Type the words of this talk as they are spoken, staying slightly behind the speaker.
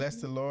Bless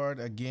the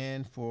Lord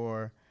again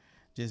for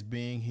just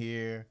being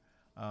here.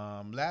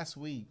 Last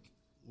week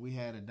we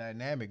had a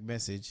dynamic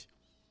message,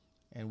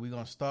 and we're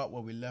gonna start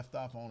where we left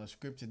off on a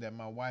scripture that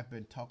my wife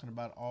been talking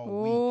about all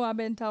week, Oh, I've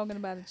been talking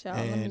about it, y'all.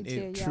 Let me and tell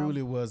it y'all.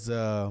 truly was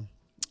a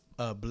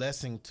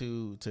blessing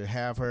to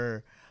have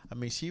her. I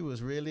mean, she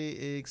was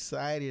really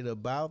excited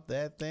about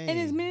that thing. And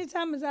as many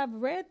times as I've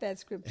read that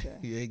scripture.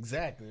 Yeah,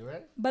 exactly,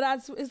 right?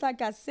 But it's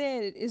like I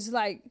said, it's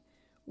like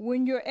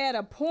when you're at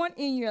a point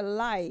in your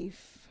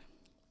life,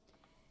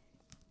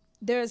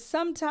 there's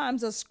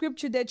sometimes a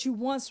scripture that you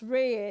once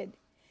read,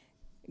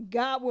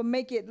 God will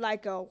make it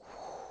like a,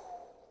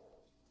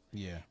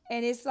 Yeah.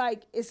 and it's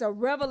like it's a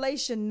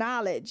revelation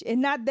knowledge.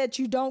 And not that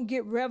you don't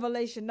get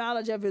revelation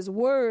knowledge of his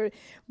word,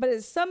 but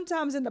it's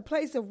sometimes in the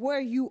place of where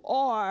you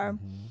are,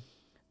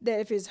 that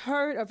if it's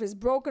hurt, or if it's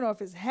broken, or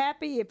if it's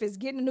happy, if it's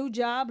getting a new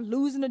job,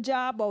 losing a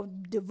job, or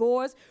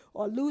divorce,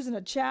 or losing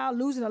a child,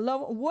 losing a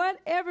loved one,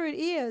 whatever it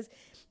is,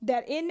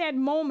 that in that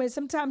moment,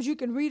 sometimes you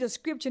can read a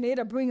scripture and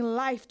it'll bring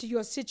life to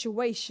your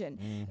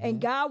situation.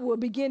 And God will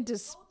begin to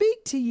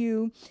speak to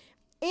you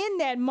in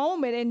that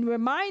moment and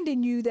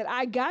reminding you that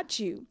I got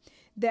you,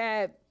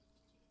 that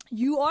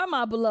you are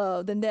my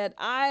beloved, and that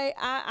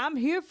I'm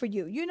here for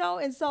you, you know?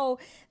 And so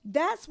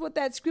that's what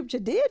that scripture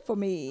did for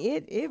me.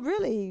 It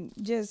really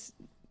just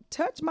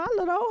touched my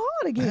little old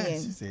heart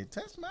again. She said,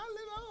 "Touch my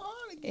little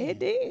heart again." It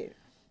did.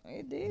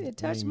 It did. It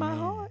touched my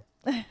heart.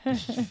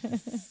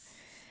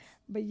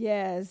 But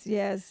yes.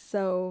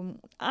 So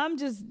I've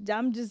been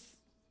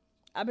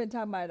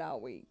talking about it all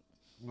week.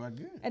 Well,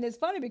 good. And it's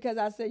funny because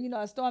I said,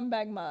 I started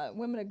back my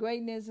Women of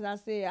Greatness, and I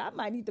said, I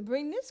might need to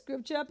bring this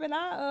scripture up in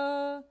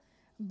our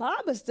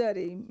Bible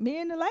study,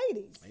 me and the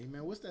ladies.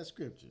 Amen. What's that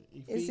scripture?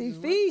 It's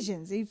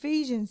Ephesians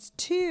Ephesians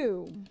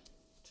 2.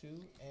 2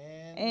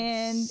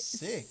 and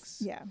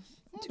 6. Yeah.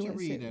 Why 2 don't you and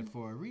read 6. that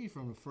for her? Read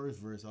from the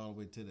first verse all the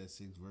way to that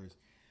 6th verse,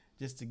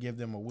 just to give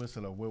them a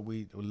whistle of where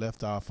we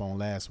left off on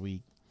last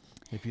week,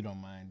 if you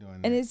don't mind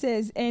doing that. And it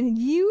says, and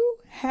you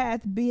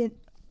hath been...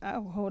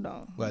 Oh, hold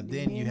on. Well,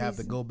 then you have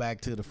to go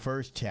back to the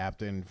first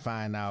chapter and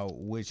find out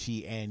what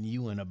she and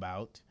you and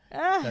about,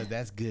 because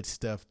that's good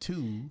stuff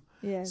too.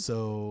 Yes.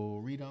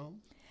 So read on.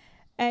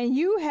 And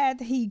you hath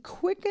he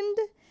quickened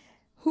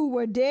who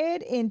were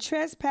dead in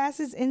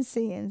trespasses and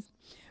sins,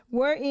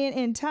 wherein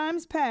in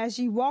times past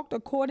ye walked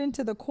according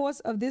to the course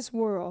of this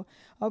world,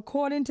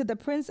 according to the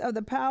prince of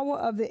the power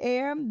of the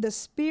air, the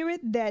spirit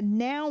that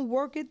now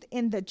worketh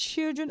in the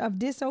children of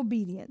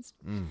disobedience,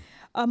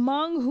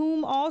 among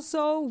whom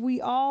also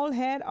we all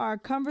had our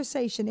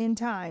conversation in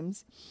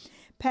times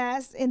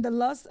past in the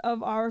lust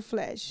of our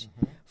flesh,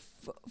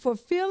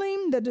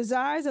 fulfilling the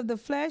desires of the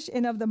flesh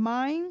and of the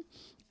mind,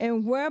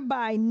 and were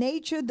by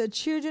nature the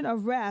children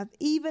of wrath,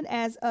 even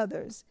as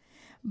others.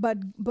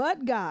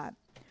 But God,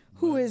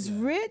 who is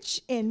rich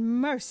in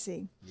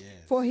mercy,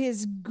 for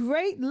his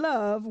great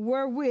love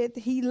wherewith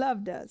he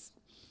loved us,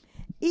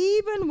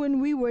 even when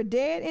we were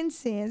dead in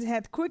sins,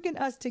 hath quickened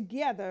us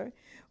together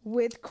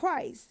with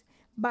Christ.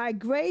 By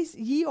grace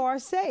ye are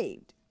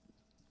saved,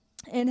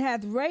 and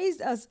hath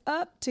raised us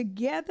up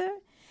together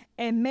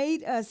and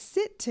made us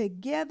sit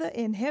together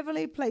in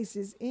heavenly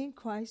places in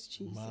Christ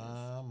Jesus.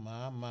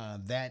 My.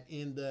 That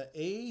in the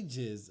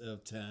ages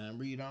of time,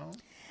 read on.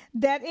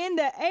 That in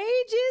the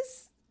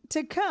ages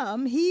to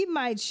come he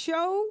might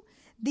show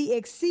the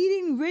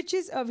exceeding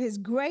riches of his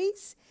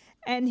grace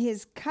and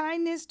his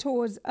kindness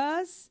towards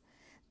us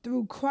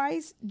through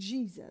Christ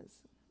Jesus.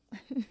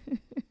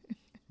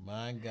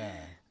 My God.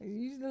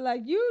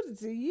 Like you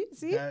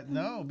see?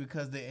 No,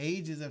 because the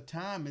ages of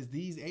time is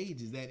these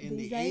ages. That in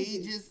the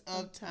ages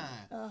of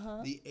time,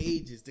 the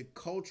ages, the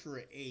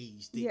cultural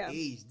age,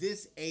 age,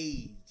 this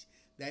age,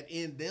 that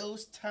in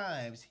those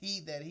times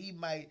he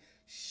might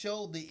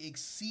show the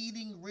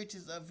exceeding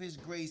riches of his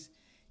grace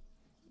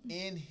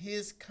in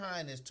his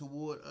kindness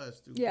toward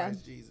us through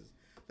Christ Jesus.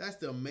 That's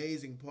the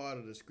amazing part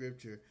of the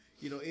scripture.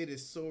 It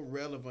is so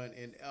relevant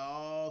in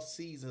all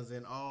seasons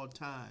and all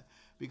time.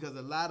 Because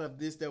a lot of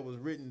this that was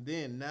written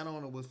then, not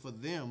only was for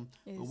them,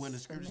 but when the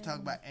scriptures talk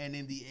about, and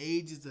in the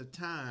ages of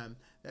time,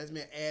 that's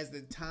meant as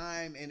the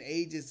time and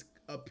ages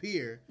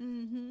appear,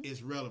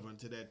 it's relevant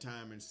to that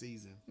time and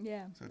season.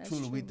 Yeah. So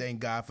truly, we thank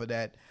God for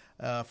that.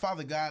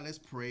 Father God, let's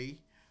pray.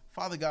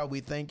 Father God, we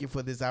thank you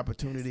for this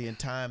opportunity and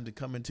time to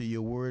come into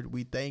your word.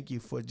 We thank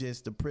you for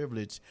just the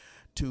privilege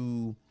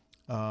to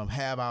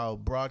have our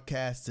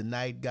broadcast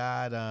tonight,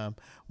 God.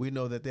 We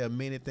know that there are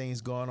many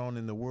things going on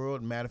in the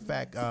world. Matter of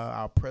fact,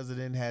 our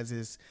president has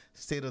his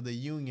State of the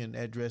Union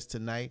address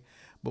tonight.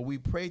 But we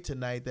pray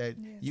tonight that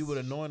you would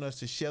anoint us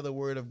to share the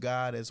word of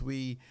God as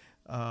we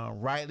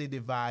rightly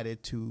divide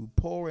it, to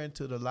pour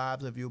into the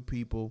lives of your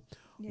people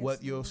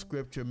what your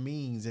scripture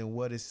means and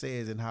what it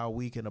says and how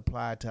we can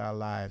apply it to our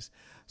lives.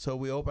 So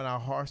we open our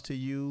hearts to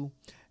you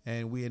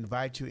and we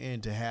invite you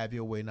in to have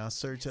your way. Now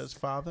search us,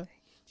 Father.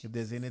 If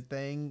there's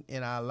anything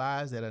in our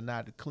lives that are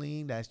not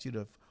clean, ask you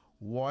to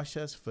wash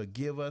us,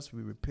 forgive us.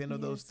 We repent of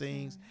those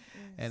things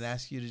and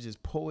ask you to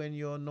just pour in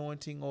your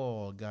anointing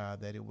oil, God,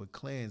 that it would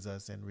cleanse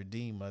us and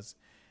redeem us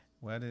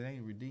Well, it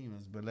ain't redeem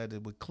us, but let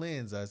it would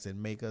cleanse us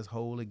and make us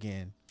whole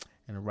again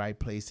in the right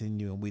place in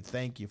you. And we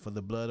thank you for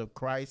the blood of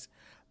Christ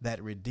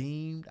that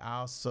redeemed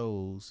our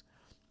souls,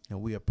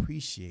 and we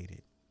appreciate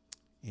it.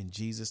 In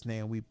Jesus'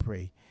 name we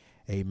pray.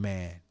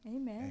 Amen.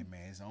 Amen.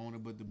 Amen. It's only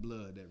but the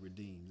blood that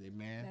redeems.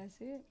 Amen. That's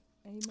it.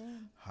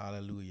 Amen.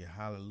 Hallelujah.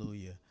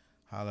 Hallelujah.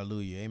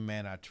 Hallelujah.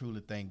 Amen. I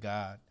truly thank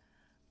God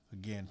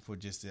again for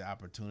just the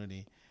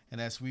opportunity.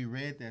 And as we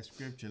read that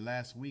scripture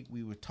last week,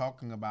 we were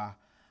talking about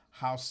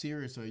how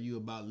serious are you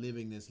about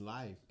living this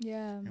life?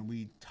 Yeah. And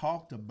we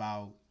talked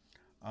about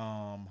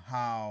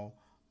how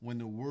when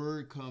the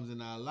word comes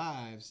in our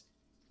lives,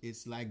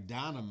 it's like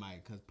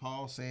dynamite. Because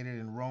Paul said it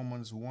in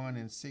Romans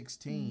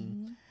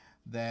 1:16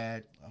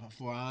 that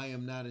for I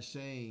am not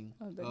ashamed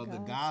of the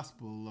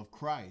gospel of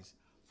Christ,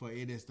 for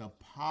it is the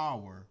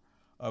power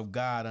of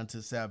God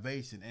unto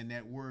salvation. And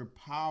that word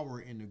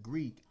power in the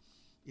Greek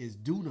is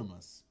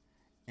dunamis.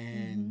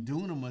 And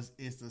dunamis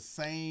is the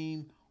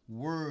same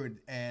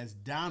word as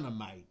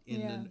dynamite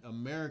in the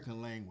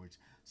American language.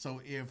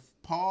 So if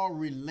Paul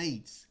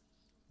relates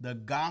the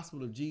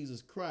gospel of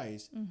Jesus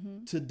Christ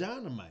to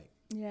dynamite,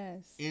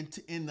 yes,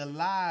 in the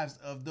lives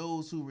of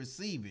those who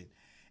receive it.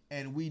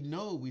 And we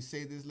know, we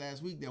said this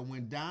last week, that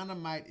when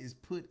dynamite is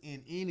put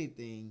in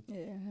anything,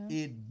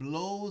 it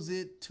blows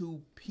it to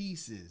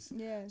pieces.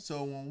 Yes.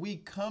 So when we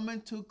come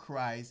into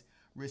Christ,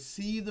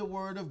 receive the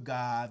word of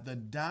God, the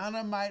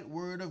dynamite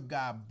word of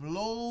God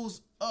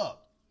blows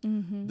up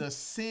the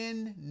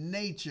sin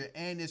nature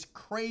and its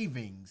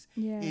cravings.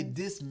 Yes. It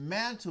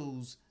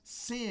dismantles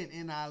sin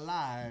in our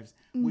lives,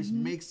 which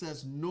makes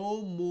us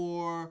no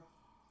more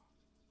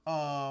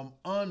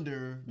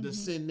under the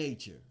sin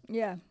nature.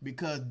 Yeah.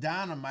 Because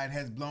dynamite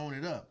has blown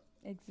it up.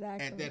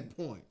 Exactly. At that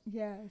point.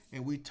 Yes.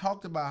 And we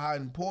talked about how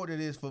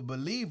important it is for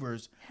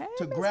believers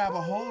to grab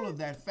a hold of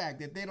that fact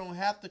that they don't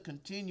have to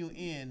continue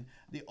in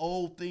the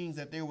old things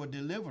that they were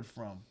delivered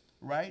from,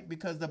 right?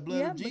 Because the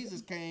blood of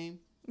Jesus came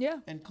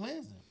and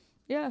cleansed them.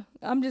 Yeah.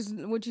 I'm just,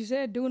 what you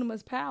said,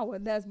 dunamis power,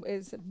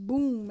 it's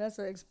boom, that's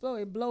an explode.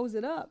 It blows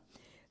it up.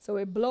 So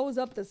it blows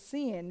up the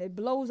sin. It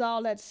blows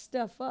all that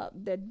stuff up,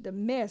 the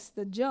mess,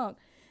 the junk.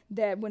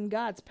 That when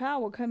God's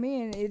power come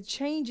in, it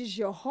changes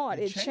your heart.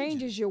 It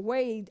changes your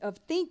way of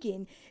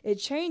thinking. It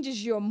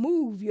changes your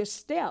move, your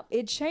step.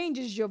 It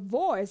changes your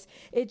voice.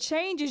 It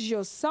changes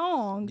your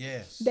song.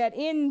 Yes. That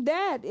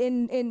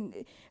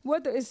in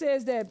what it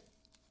says that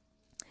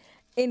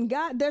in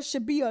God there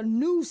should be a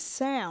new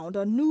sound,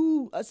 a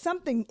new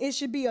something. It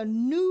should be a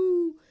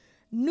new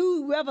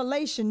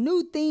revelation,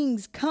 new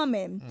things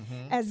coming,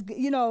 as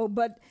you know,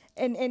 but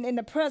in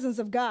the presence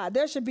of God,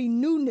 there should be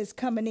newness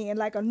coming in,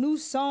 like a new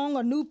song,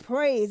 a new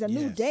praise, a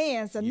new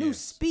dance, a new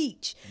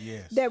speech.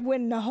 Yes. That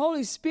when the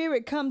Holy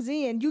Spirit comes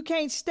in, you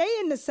can't stay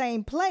in the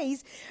same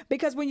place,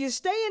 because when you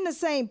stay in the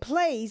same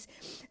place,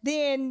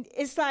 then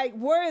it's like,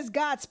 where is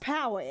God's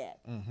power at?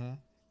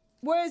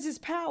 Where is his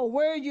power?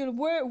 Where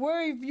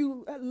have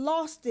you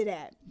lost it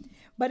at?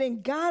 But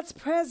in God's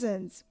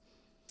presence,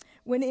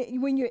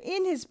 when you're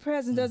in his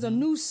presence, there's a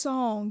new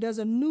song, there's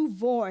a new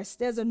voice,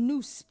 there's a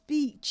new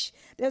speech,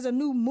 there's a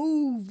new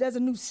move, there's a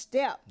new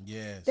step.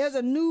 Yes. There's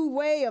a new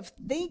way of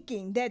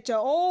thinking, that your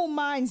old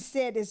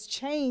mindset is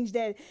changed,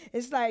 that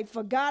it's like,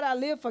 for God I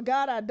live, for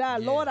God I die.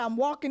 Yes. Lord, I'm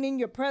walking in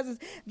your presence,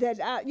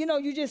 that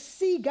you just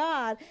see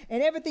God,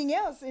 and everything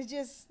else is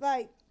just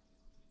like,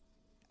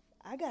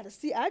 I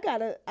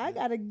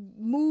gotta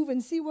move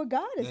and see what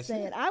God is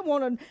saying. I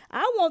want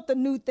the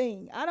new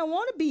thing. I don't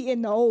want to be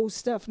in the old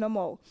stuff no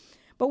more.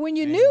 But when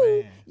you're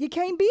new, you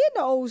can't be in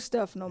the old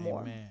stuff no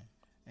more.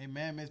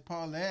 Amen, Miss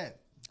Paulette.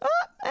 Oh,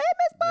 hey,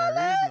 Miss Paulette.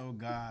 There is no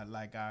God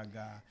like our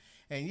God.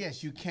 And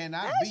yes, you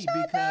cannot be,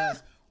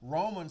 because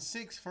Romans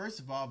 6, first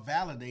of all,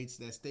 validates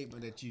that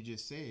statement that you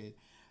just said,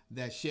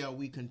 that shall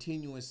we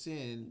continue in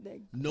sin,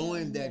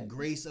 knowing that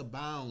grace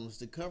abounds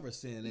to cover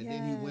sin. And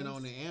then he went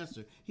on to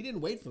answer. He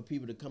didn't wait for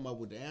people to come up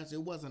with the answer.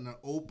 It wasn't an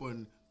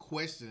open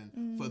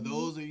question for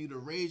those of you to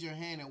raise your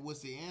hand and what's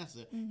the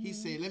answer. He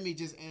said, let me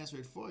just answer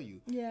it for you.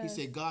 Yes.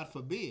 He said, God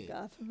forbid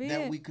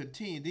that we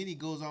continue. Then he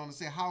goes on to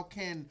say, how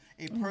can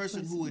a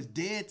person who is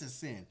dead to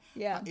sin,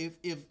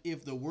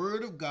 if the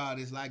word of God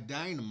is like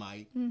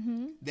dynamite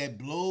that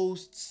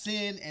blows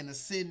sin and the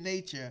sin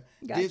nature,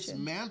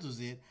 dismantles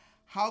it,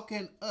 how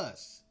can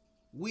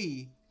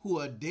we who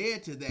are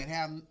dead to that,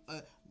 have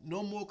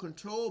no more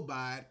control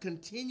by it,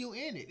 continue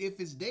in it if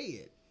it's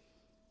dead?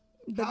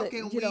 But how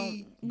can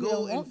we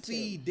go and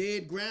feed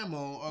dead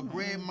grandma or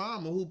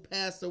grandmama who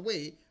passed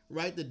away,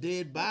 right, the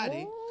dead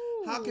body?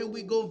 Oh. How can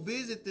we go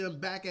visit them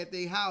back at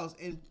their house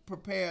and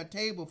prepare a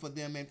table for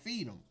them and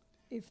feed them?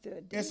 If they're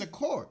dead. It's a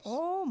corpse.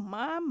 Oh,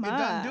 my. It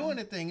doesn't do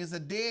anything. It's a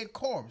dead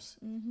corpse.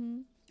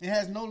 It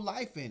has no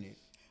life in it.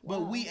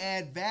 But we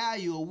add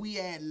value, or we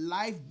add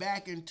life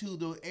back into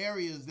the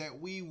areas that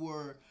we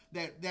were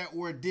that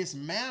were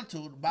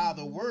dismantled by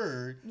the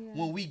word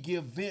when we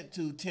give vent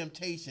to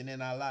temptation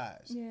in our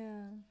lives.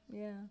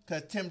 Yeah.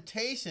 Because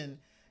temptation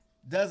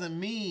doesn't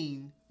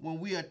mean, when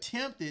we are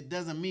tempted,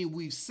 doesn't mean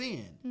we've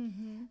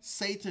sinned.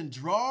 Satan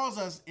draws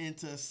us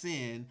into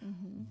sin,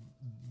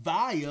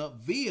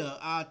 via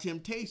our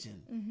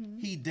temptation.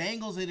 He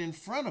dangles it in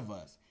front of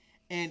us.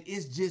 And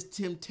it's just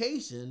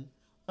temptation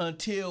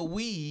until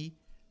we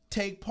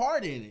take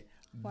part in it.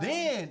 Wow.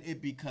 Then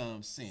it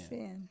becomes sin.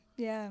 Sin.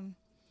 Yeah.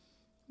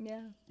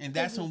 Yeah. And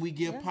that's when we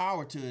give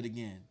power to it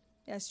again.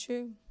 That's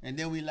true. And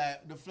then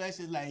the flesh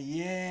is like,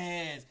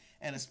 yes.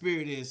 And the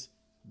spirit is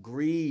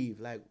grieved.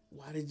 Like,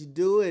 why did you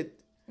do it?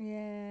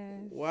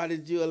 Yes. Why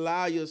did you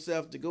allow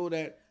yourself to go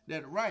that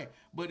right?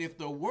 But if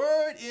the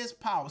word is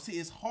power, see,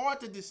 it's hard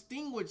to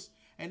distinguish.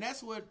 And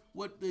that's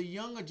what the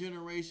younger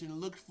generation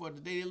looks for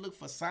today. They look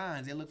for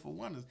signs. They look for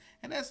wonders.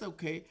 And that's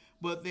okay.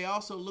 But they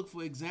also look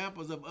for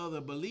examples of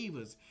other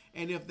believers.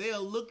 And if they're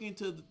looking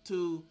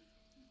to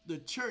the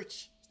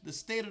church, the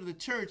state of the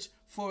church,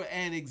 for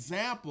an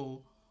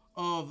example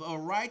of a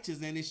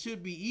righteous, and it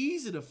should be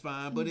easy to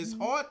find, but it's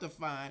hard to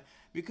find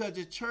because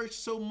the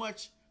church,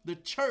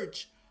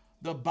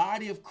 the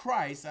body of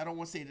Christ, I don't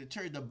want to say the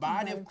church, the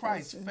body of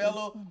Christ,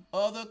 fellow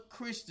other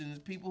Christians,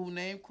 people who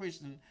name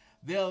Christian,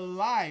 their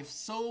life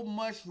so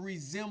much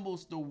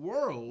resembles the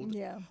world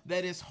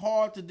that it's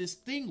hard to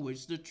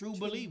distinguish the true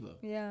believer.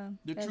 Yeah.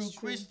 The true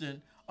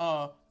Christian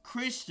are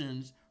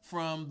Christians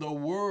from the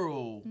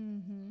world.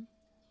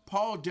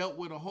 Paul dealt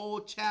with a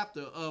whole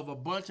chapter of a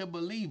bunch of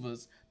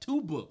believers,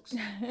 2 books.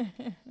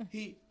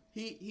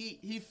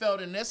 he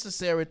felt it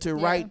necessary to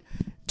write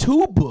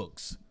 2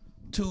 books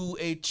to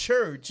a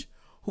church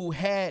who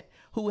had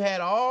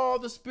all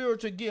the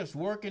spiritual gifts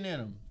working in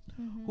them,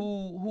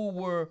 who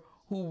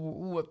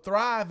were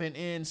thriving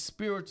in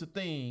spiritual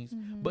things,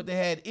 but they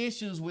had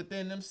issues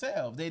within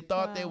themselves. They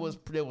thought they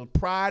were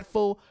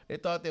prideful. They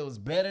thought they was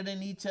better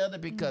than each other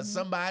because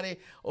somebody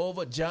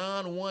over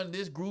John won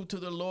this group to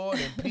the Lord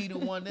and Peter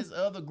won this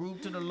other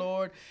group to the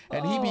Lord,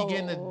 and he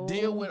began to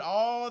deal with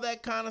all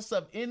that kind of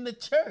stuff in the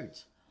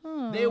church.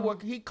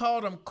 He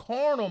called them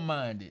carnal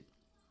minded,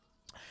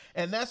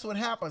 and that's what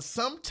happens.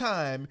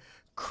 Sometimes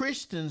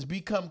Christians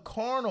become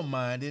carnal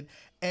minded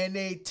and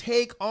they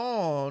take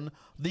on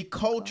the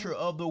culture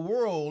of the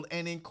world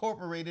and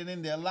incorporate it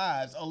in their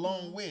lives,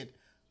 along with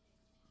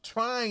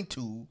trying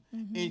to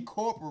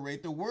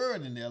incorporate the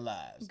word in their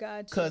lives.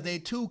 Gotcha. Because they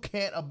too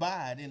can't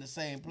abide in the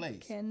same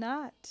place.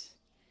 Cannot.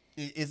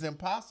 It's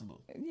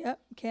impossible. Yep.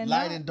 Cannot.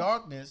 Light and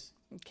darkness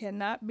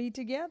cannot be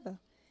together.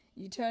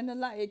 You turn the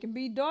light. It can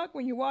be dark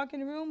when you walk in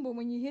the room, but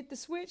when you hit the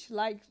switch,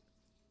 like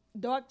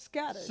dark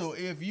scatters. So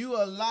if you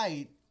are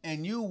light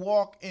and you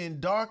walk in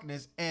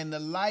darkness and the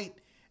light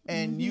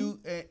and you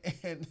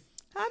and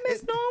Hi,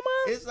 Miss Norma.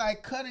 It's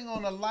like cutting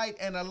on a light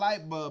and a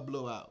light bulb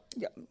blow out.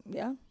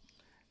 Yeah.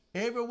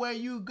 Everywhere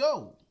you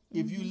go,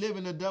 if you live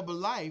in a double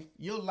life,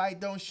 your light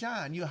don't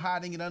shine. You're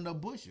hiding it under a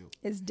bushel.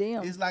 It's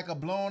dim. It's like a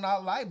blown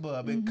out light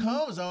bulb. It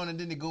comes on and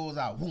then it goes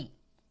out. Whoom.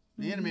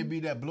 The enemy be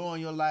there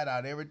blowing your light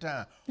out every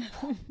time.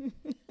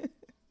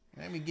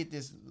 Let me get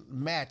this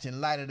match and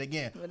light it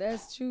again. Well,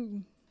 that's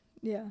true.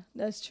 Yeah,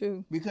 that's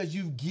true. Because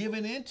you've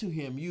given into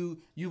him.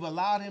 You've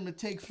allowed him to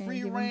take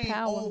free reign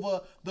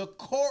over the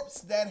corpse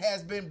that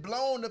has been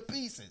blown to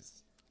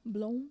pieces.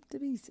 Blown to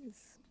pieces.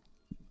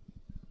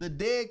 The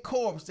dead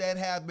corpse that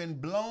has been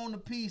blown to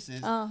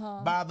pieces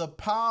by the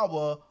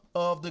power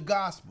of the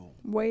gospel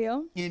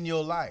in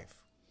your life.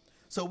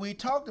 So we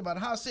talked about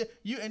how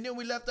and then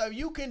we left out,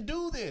 you can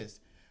do this.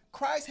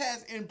 Christ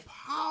has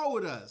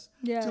empowered us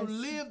to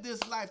live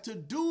this life, to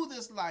do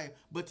this life.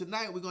 But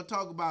tonight we're going to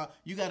talk about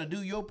you got to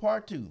do your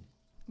part too.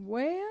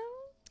 Well,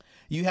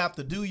 you have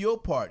to do your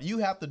part. You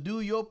have to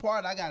do your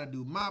part. I got to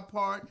do my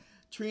part.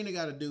 Trina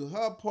got to do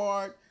her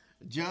part.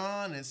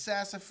 John and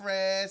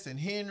Sassafras and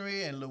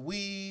Henry and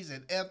Louise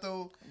and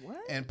Ethel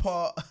and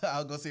Paul. I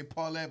was going to say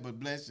Paulette, but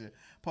bless you.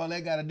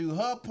 Paulette got to do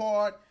her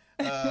part.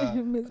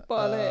 Miss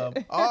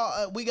Paulette.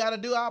 We got to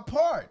do our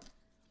part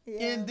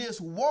in this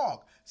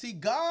walk. See,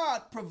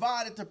 God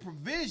provided the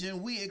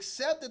provision. We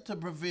accepted the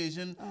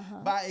provision.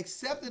 By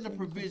accepting the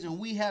provision,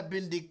 we have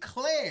been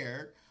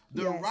declared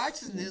the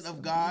righteousness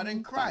of God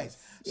in Christ.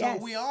 So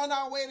we're on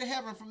our way to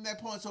heaven from that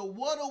point. So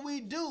what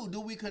do?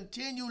 Do we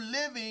continue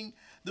living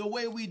the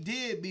way we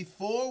did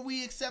before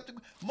we accepted?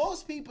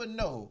 Most people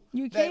know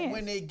that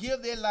when they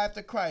give their life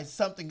to Christ,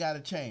 something got to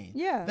change.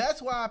 Yeah.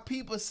 That's why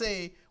people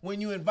say when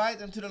you invite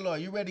them to the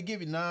Lord, you ready to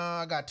give it?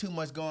 Nah, I got too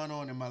much going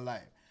on in my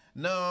life.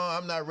 No,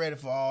 I'm not ready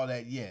for all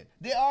that yet.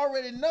 They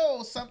already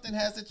know something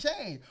has to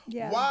change.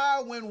 Yeah.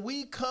 Why, when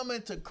we come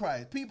into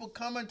Christ, people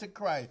come into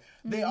Christ,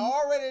 they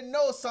already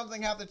know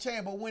something has to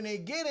change. But when they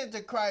get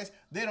into Christ,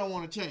 they don't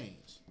want to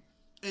change.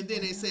 And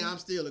then they say, I'm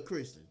still a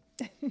Christian.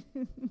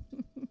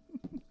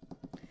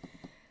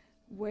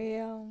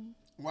 Well.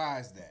 Why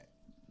is that?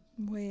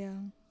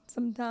 Well,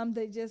 sometimes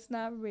they just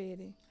not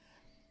ready.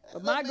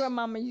 But my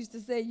grandmama used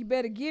to say, you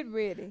better get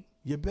ready.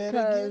 You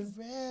better get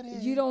ready.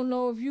 You don't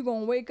know if you're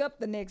gonna wake up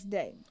the next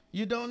day.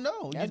 You don't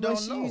know. That's you don't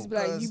what she know. used to be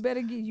like,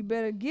 you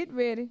better get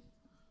ready,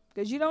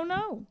 because you don't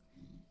know.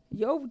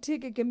 Your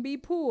ticket can be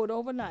pulled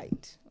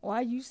overnight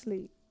while you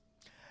sleep.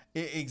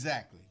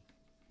 Exactly.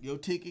 Your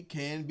ticket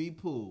can be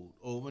pulled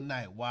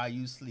overnight while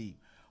you sleep,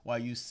 while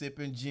you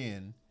sipping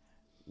gin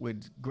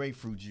with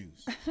grapefruit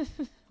juice.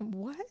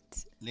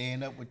 What?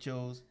 Laying up with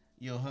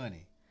your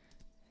honey.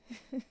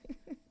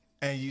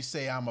 And you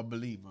say I'm a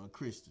believer, a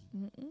Christian.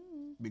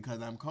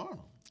 Because I'm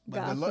carnal. But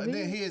God the Lord,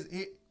 forbid.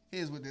 then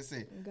here's what they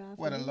say. God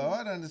Well, forbid. the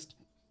Lord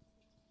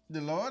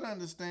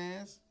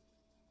understands.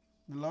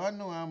 The Lord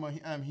know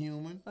I'm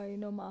human. Oh, you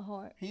know my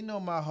heart. He know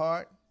my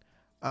heart.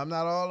 I'm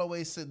not all the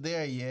way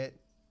there yet.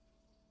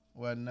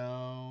 Well,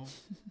 no.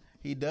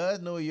 He does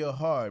know your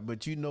heart,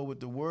 but you know what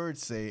the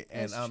words say,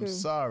 and That's I'm true.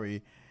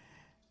 sorry.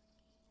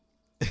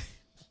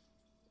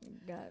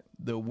 God.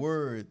 The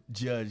word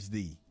judge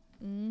thee.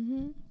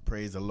 Mm-hmm.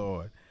 Praise the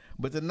Lord.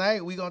 But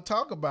tonight we're going to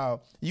talk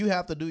about you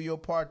have to do your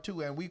part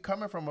too. And we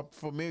coming from a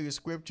familiar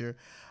scripture,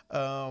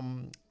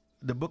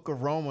 the book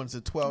of Romans,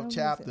 the 12th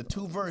chapter,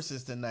 2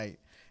 verses tonight.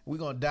 We're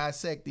going to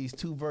dissect these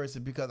 2 verses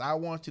because I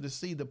want you to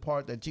see the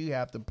part that you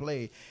have to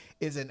play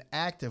is an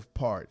active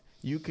part.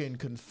 You can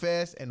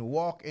confess and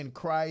walk in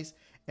Christ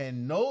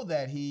and know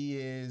that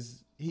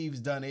he's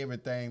done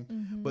everything.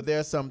 But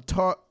there's some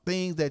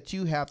things that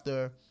you have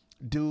to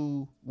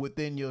do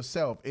within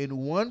yourself. In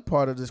one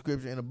part of the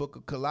scripture in the book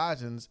of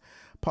Colossians,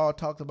 Paul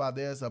talked about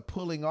there's a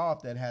pulling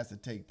off that has to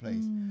take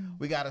place.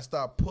 We got to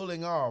start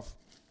pulling off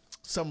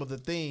some of the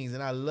things.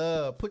 And I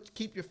love,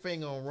 keep your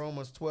finger on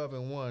Romans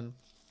 12:1.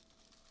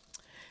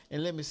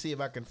 And let me see if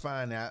I can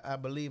find that. I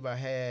believe I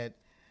had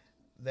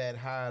that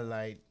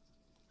highlight.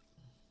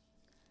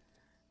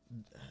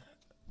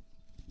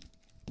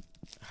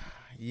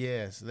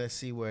 Yes, let's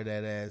see where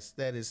that is.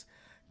 That is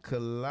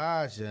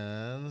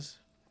Colossians.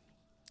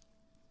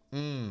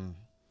 And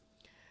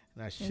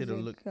I should have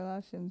looked.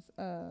 Colossians.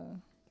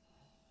 I'm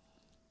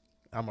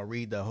gonna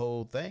read the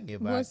whole thing but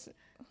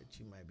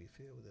you might be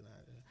filled with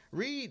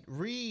it.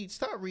 Read.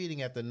 Start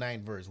reading at the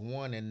 9th verse,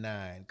 1 and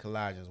 9.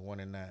 Colossians 1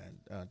 and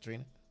 9.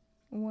 Trina.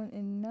 1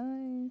 and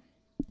 9.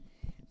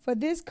 For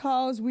this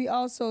cause we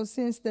also,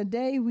 since the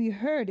day we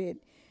heard it,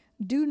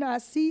 do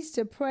not cease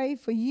to pray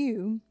for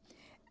you,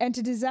 and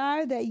to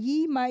desire that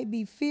ye might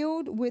be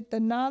filled with the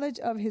knowledge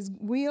of his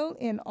will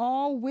in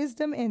all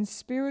wisdom and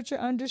spiritual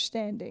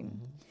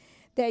understanding,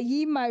 that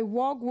ye might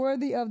walk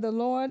worthy of the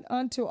Lord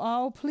unto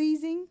all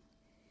pleasing,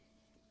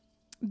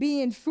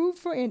 being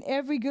fruitful in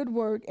every good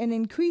work and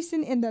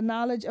increasing in the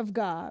knowledge of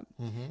God,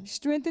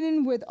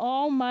 strengthening with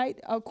all might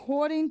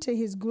according to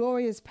his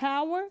glorious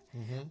power,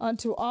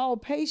 unto all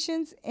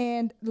patience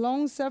and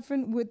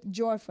long-suffering with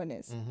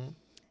joyfulness,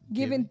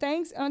 giving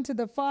thanks unto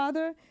the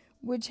Father,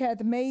 which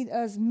hath made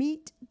us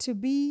meet to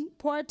be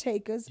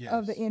partakers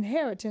of the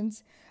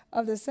inheritance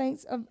of the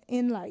saints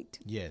in light.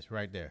 Yes,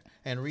 right there.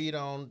 And read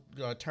on,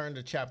 turn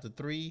to chapter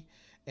 3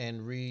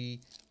 and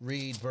read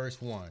verse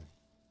 1.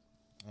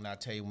 And I'll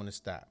tell you when to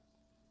stop.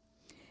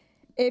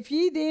 If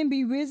ye then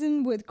be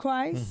risen with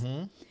Christ,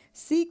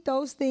 seek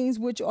those things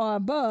which are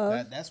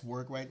above. That's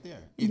work right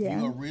there. If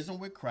you are risen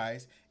with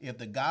Christ, if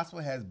the gospel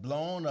has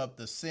blown up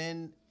the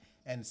sin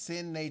and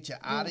sin nature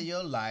out of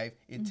your life,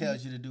 it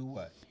tells you to do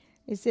what?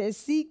 It says,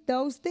 seek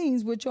those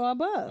things which are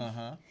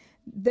above,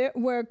 there,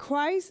 where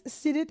Christ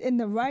sitteth in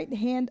the right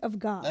hand of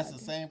God. That's the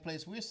same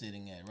place we're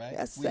sitting at, right?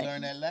 That's We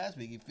learned that last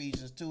week,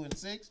 Ephesians 2 and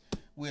 6,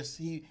 where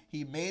he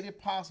made it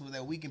possible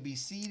that we can be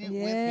seated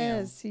with him.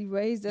 Yes, he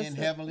raised us in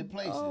heavenly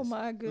places. Oh,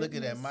 my goodness. Look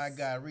at that. My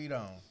God, read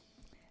on.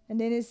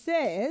 And then it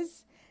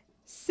says,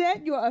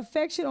 set your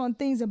affection on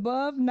things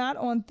above, not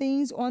on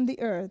things on the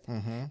earth.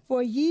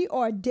 For ye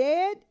are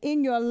dead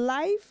in your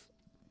life.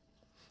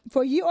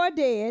 For ye are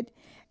dead,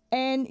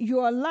 and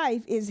your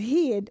life is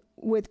hid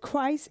with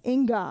Christ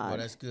in God. Oh,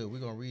 that's good. We're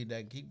going to read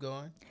that. Keep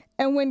going.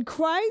 And when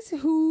Christ,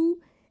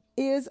 who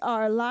is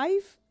our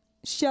life,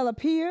 shall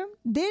appear,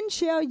 then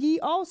shall ye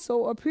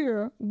also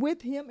appear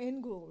with him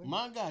in glory.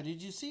 My God,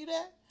 did you see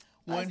that?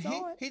 When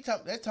saw it.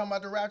 that's talking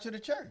about the rapture of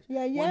the church.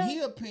 Yeah. When he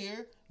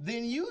appear,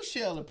 then you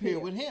shall appear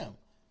with him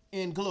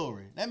in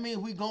glory. That means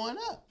we going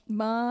up.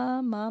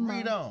 My.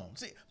 Read on.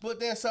 See,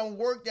 but there's some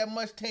work that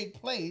must take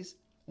place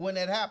when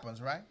that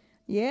happens, right?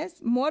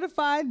 Yes.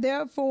 Mortify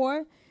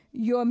therefore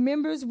your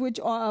members which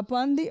are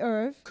upon the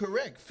earth.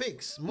 Correct.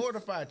 Fix.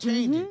 Mortify.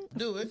 Change it.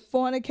 Do it.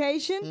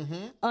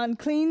 Fornication,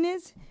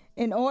 uncleanness,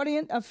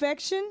 inordinate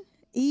affection,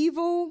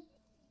 evil.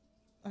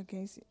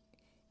 Okay.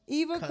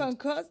 Evil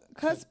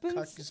concupiscence.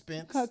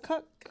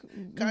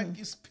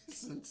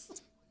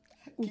 Concupiscence.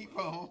 Keep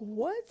on.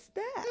 What's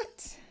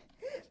that?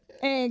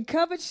 And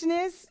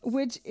covetousness,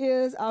 which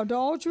is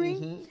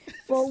adultery,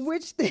 for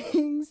which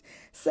things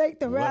sake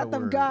the wrath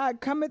of God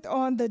cometh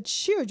on the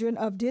children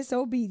of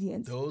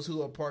disobedience. Those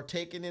who are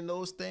partaking in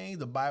those things,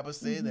 the Bible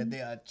says that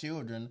they are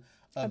children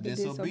of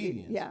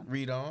disobedience. Yeah.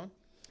 Read on.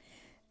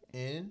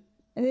 And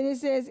then it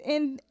says,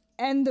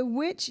 and the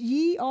which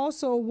ye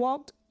also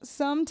walked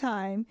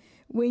sometime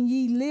when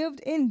ye lived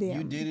in them.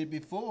 You did it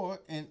before,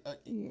 and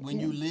when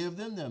you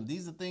lived in them.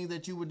 These are things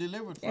that you were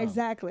delivered from.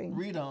 Exactly.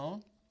 Read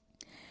on.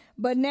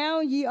 But now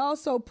ye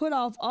also put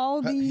off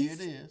all these.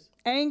 Here it is.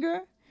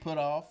 Anger. Put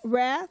off.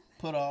 Wrath.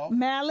 Put off.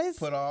 Malice.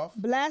 Put off.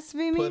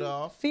 Blasphemy. Put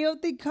off.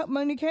 Filthy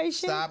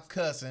communication. Stop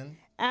cussing.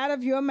 out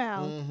of your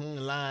mouth.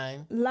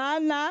 Lying. Lie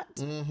not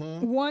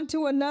one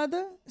to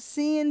another,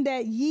 seeing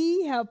that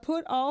ye have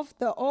put off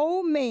the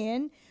old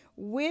man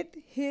with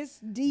his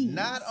deeds.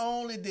 Not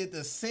only did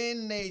the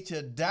sin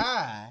nature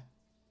die,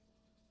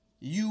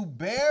 you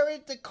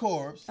buried the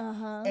corpse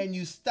and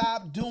you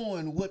stopped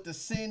doing what the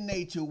sin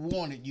nature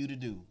wanted you to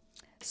do.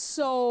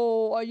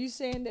 So are you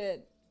saying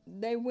that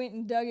they went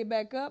and dug it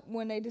back up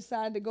when they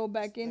decided to go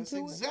back into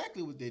it? That's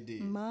exactly what they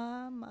did.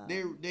 My.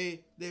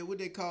 They what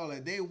they call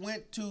it? They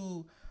went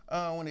to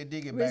when they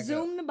dig it back up.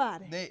 Resume the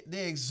body.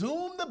 They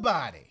exhumed the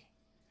body,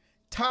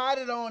 tied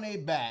it on their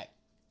back,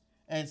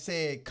 and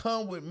said,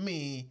 "Come with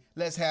me,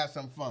 let's have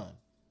some fun."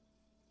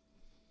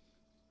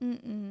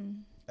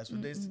 That's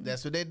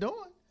what they're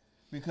doing,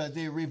 because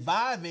they're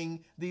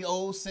reviving the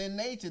old sin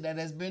nature that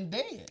has been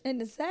dead. And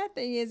the sad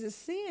thing is,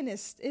 sin it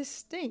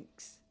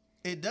stinks.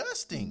 It does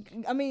stink.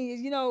 I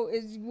mean,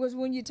 it was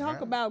when you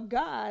talk about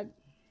God,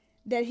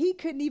 that he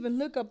couldn't even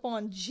look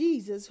upon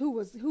Jesus, who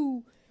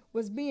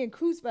was being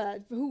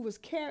crucified, who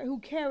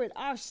carried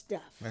our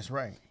stuff. That's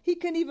right. He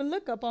couldn't even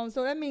look upon him.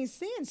 So that means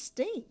sin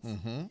stinks.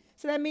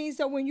 So that means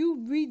when you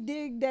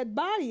redig that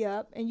body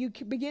up and you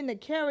begin to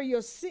carry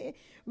your sin,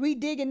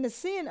 redigging the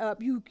sin up,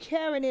 you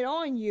carrying it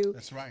on you.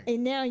 That's right.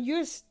 And now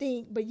you're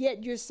stink, but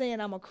yet you're saying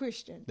I'm a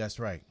Christian. That's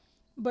right.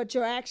 But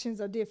your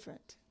actions are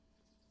different.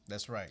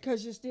 That's right.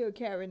 Because you're still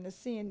carrying the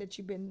sin that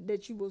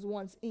you was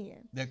once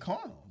in. They're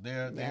carnal.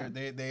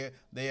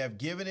 They have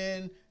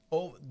given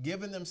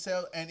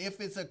themselves, and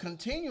if it's a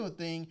continual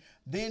thing,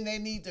 then they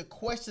need to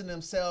question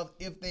themselves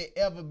if they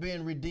ever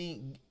been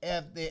redeemed,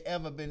 if they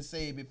ever been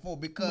saved before,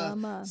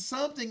 because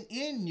something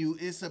in you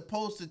is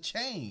supposed to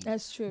change.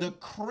 That's true. The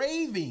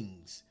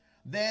cravings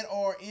that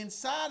are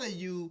inside of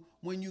you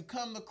when you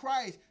come to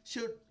Christ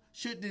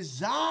should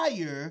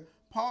desire.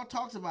 Paul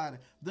talks about it,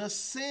 the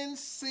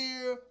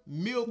sincere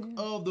milk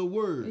of the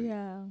word.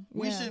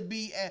 We should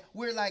be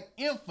we're like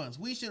infants.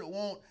 We should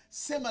want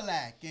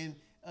Similac and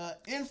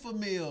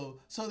Enfamil,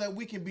 so that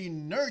we can be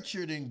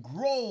nurtured and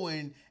grow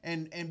and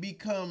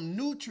become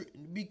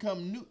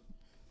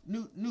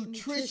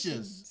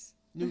nutritious.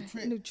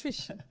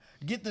 Nutrition.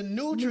 Get the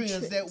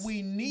nutrients that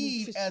we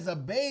need as a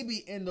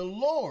baby in the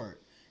Lord.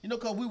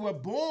 Because we were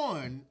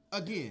born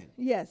again.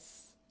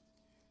 Yes.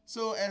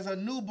 So as a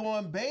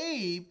newborn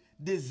babe,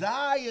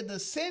 desire the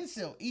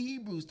sincere.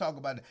 Hebrews talk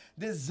about it.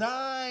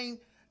 Desire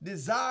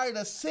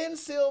the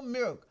sincere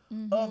milk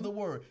of the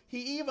word.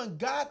 He even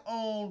got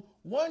on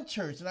one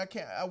church, and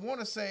I want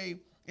to say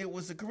it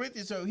was the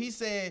Corinthians church. He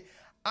said,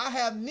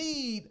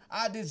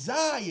 I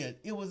desired,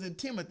 it was in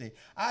Timothy,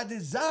 I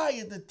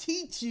desired to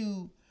teach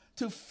you,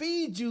 to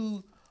feed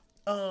you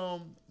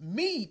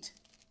meat.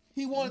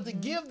 He wanted to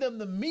give them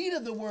the meat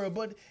of the word,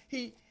 but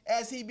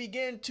as he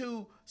began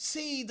to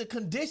see the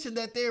condition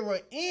that they were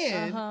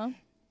in,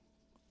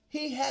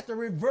 he had to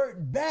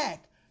revert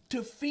back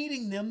to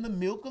feeding them the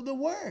milk of the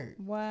word.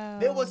 Wow.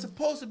 They were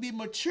supposed to be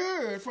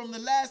matured from the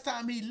last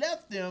time he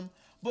left them,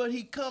 but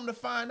he come to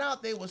find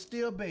out they were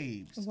still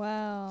babes.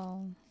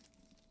 Wow.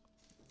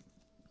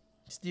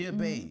 Still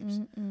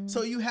babes.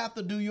 So you have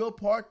to do your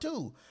part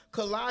too.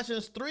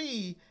 Colossians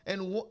 3 and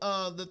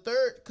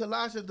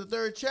Colossians the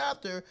 3rd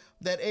chapter,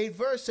 that 8th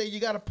verse say you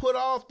got to put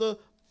off the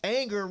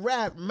anger,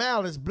 wrath,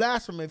 malice,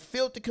 blasphemy,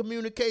 filthy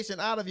communication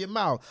out of your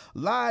mouth.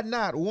 Lie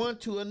not one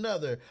to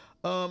another.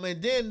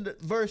 And then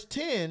verse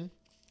 10,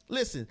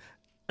 listen,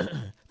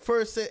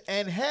 first said,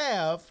 and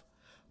have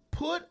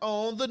put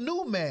on the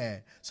new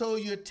man. So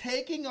you're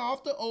taking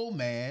off the old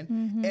man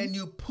and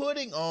you're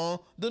putting on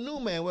the new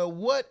man. Well,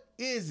 what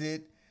is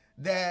it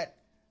that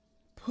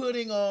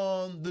putting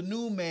on the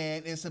new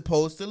man is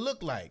supposed to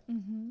look like?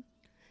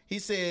 He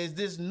says,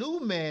 this new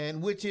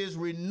man, which is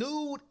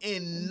renewed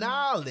in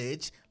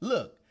knowledge,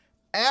 look,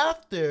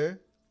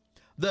 after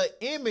the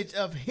image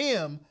of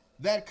him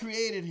that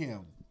created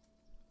him.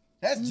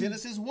 That's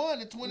Genesis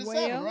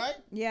 1:27, right?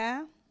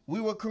 Yeah.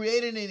 We were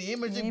created in the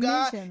image of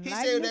God. He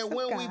said that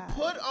when we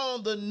put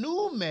on the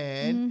new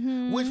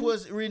man, which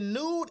was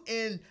renewed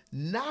in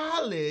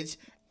knowledge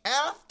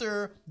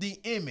after the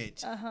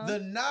image, the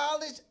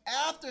knowledge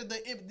after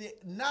the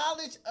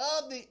knowledge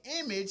of the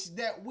image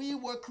that we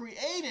were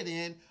created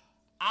in,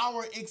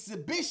 our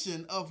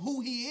exhibition of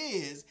who he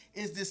is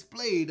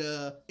displayed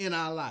in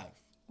our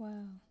life.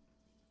 Wow.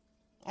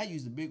 I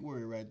used a big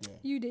word right there.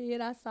 You did.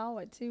 I saw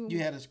it too. You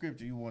had a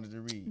scripture you wanted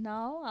to read.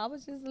 No, I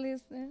was just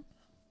listening.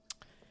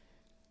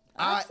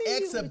 Our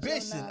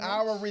exhibition,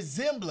 our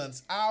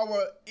resemblance,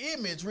 our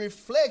image,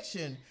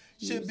 reflection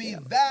should be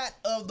that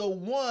of the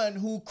one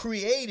who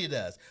created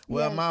us.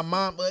 Well, my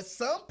mom, but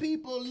some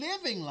people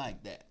living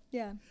like that.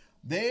 Yeah.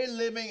 They're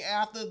living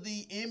after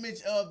the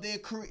image of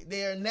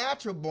their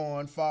natural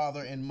born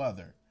father and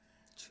mother.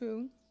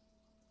 True.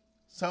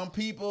 Some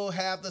people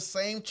have the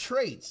same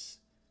traits.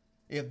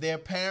 If their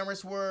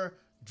parents were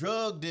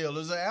drug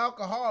dealers or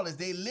alcoholics,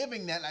 they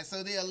living that life.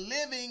 So they're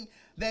living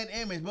that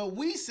image. But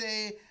we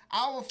say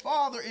Our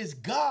Father is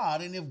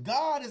God. And if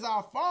God is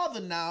our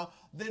Father now,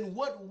 then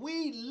what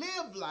we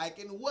live like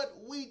and what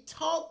we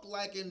talk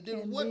like and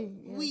then what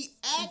we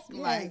act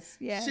like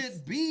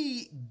should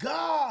be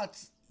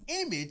God's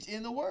image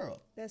in the world.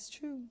 That's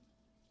true.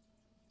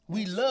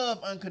 We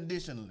love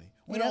unconditionally.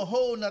 We don't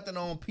hold nothing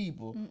on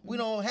people. Mm-mm. We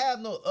don't have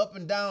no up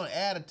and down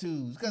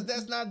attitudes because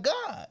that's not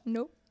God.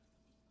 Nope.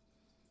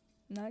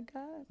 Not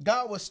God.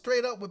 God was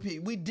straight up with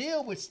people. We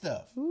deal with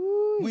stuff.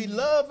 Ooh, we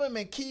love him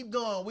and keep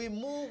going. We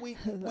move. We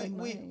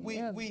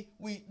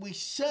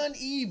shun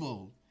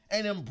evil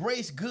and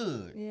embrace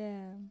good.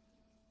 Yeah.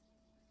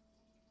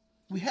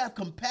 We have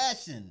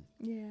compassion.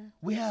 Yeah.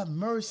 We have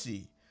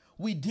mercy.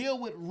 We deal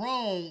with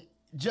wrong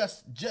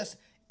just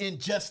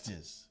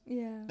injustice.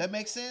 Yeah. That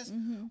makes sense?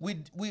 Mm-hmm.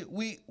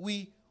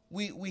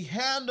 We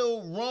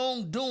handle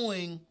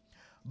wrongdoing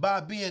by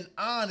being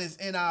honest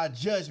in our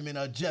judgment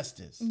of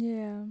justice.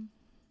 Yeah.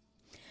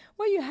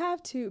 Well, you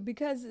have to,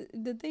 because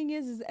the thing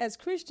is as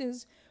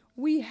Christians,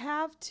 we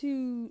have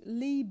to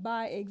lead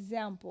by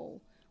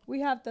example.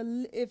 We have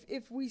to,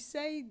 if we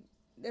say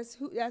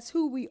that's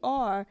who we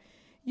are,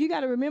 you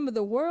got to remember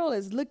the world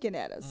is looking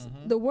at us.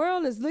 Mm-hmm. The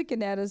world is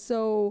looking at us.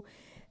 So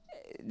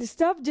the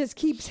stuff just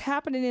keeps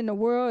happening in the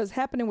world. It's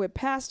happening with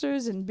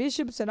pastors and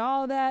bishops and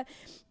all that.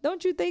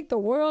 Don't you think the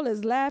world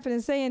is laughing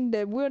and saying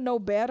that we're no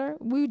better?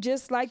 We're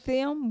just like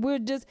them.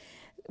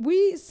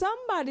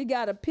 Somebody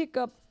got to pick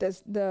up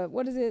the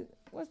what is it?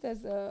 What's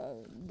that?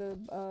 The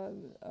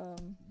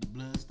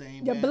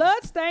bloodstained banner. The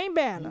bloodstained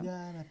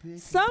banner.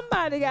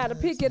 Somebody got to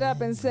pick it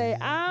up and say,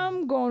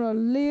 I'm going to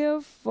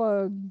live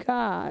for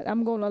God.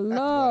 I'm going to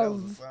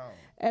love.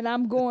 And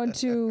I'm going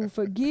to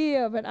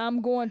forgive, and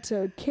I'm going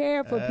to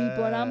care for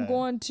people, and I'm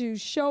going to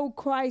show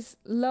Christ's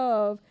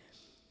love.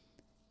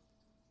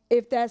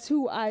 If I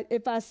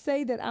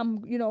say that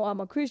I'm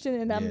a Christian,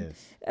 and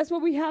that's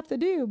what we have to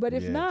do. But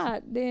if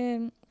not,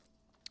 then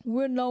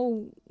we're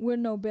no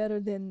better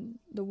than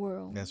the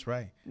world. That's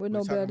right. We're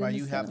no better than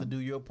you have to do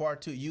your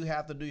part too. You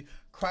have to do.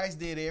 Christ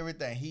did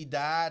everything. He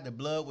died. The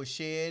blood was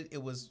shed.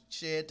 It was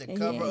shed to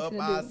cover up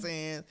our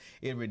sins.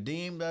 It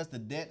redeemed us. The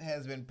debt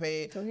has been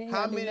paid. So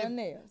how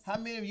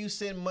many of you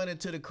send money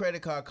to the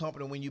credit card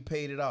company when you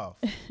paid it off?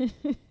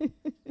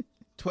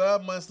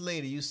 12 months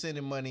later, you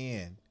sending money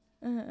in.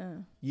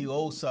 You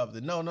owe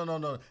something.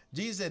 No.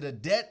 Jesus said, the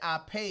debt I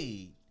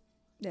paid.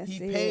 He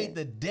paid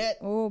the debt.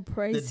 Oh,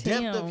 praise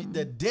him.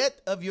 The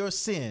debt of your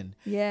sin.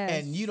 Yes.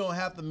 And you don't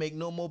have to make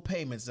no more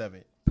payments of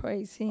it.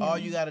 Praise him. All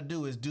you got to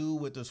do is do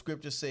what the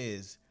scripture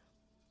says.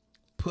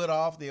 Put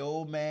off the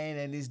old man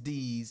and his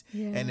deeds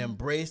and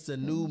embrace the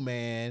new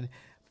man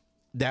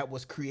that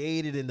was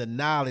created in the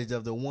knowledge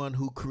of the one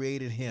who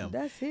created him.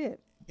 That's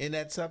it. Isn't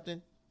that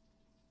something?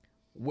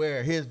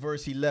 Here's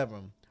verse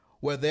 11.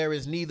 Where there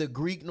is neither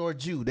Greek nor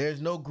Jew.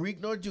 There's no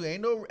Greek nor Jew.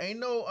 Ain't no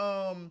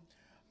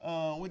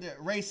with that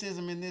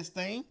racism in this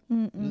thing.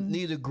 Mm-mm.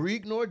 Neither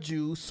Greek nor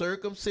Jew,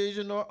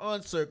 circumcision nor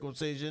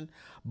uncircumcision,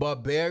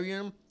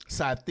 barbarian,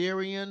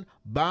 Scythian,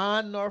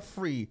 bond nor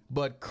free,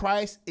 but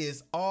Christ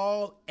is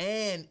all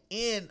and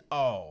in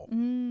all.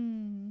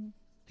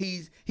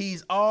 He's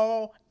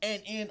all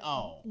and in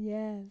all.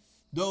 Yes.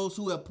 Those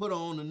who have put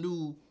on a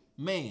new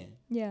man.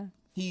 Yeah.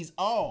 He's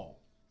all,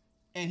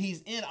 and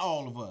he's in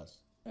all of us.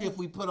 If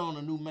we put on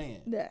a new man.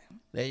 Yeah.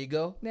 There you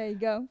go. There you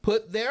go.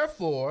 Put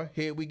therefore,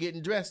 here we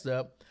getting dressed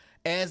up,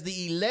 as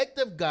the elect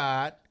of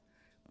God,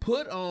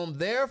 put on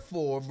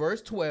therefore, verse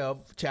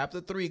 12,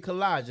 chapter 3,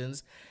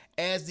 Colossians,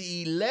 as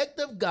the elect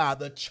of God,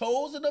 the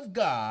chosen of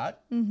God,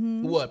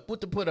 what?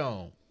 Put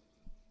on?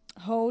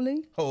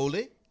 Holy.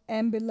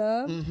 And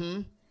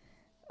beloved.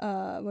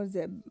 What is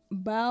it?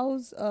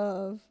 Bowels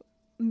of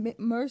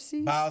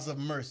mercy. Bowels of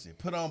mercy.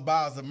 Put on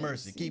bowels of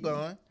mercy. Keep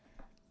on.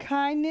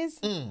 Kindness,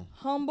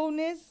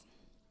 humbleness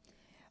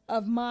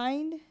of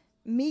mind,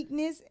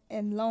 meekness,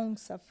 and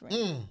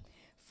long-suffering.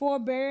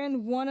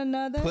 Forbearing one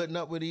another. Putting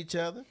up with each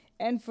other.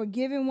 And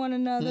forgiving one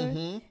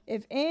another.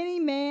 If any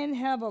man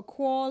have a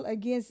quarrel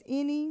against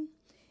any,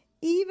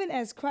 even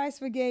as Christ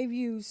forgave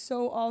you,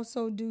 so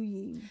also do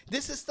ye.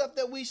 This is stuff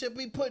that we should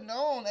be putting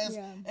on as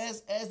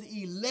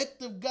the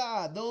elect of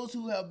God, those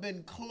who have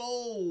been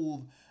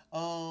clothed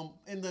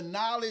in the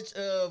knowledge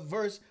of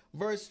verse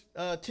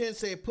 10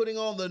 say, putting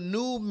on the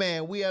new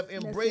man. We have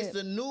embraced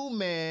the new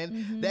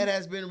man that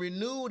has been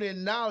renewed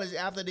in knowledge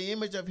after the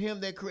image of him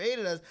that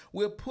created us.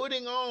 We're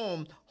putting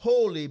on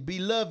holy,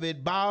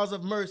 beloved, bowels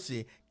of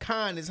mercy,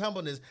 kindness,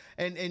 humbleness.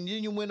 And then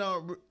you went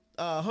on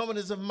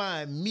humbleness of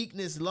mind,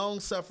 meekness,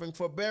 long-suffering,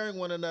 forbearing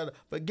one another,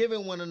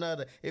 forgiving one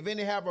another. If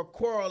any have a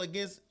quarrel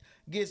against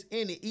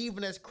any,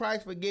 even as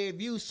Christ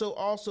forgave you, so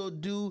also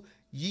do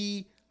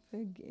ye.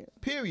 Forgive.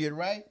 Period,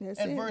 right?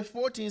 And verse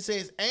 14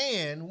 says,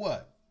 and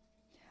what?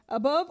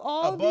 Above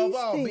all,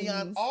 things,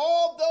 beyond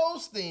all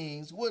those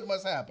things, what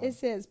must happen? It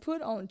says,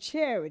 put on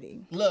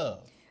charity.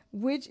 Love.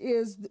 Which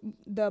is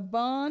the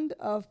bond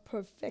of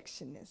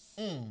perfectionness.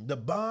 The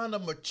bond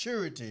of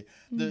maturity.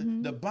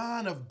 The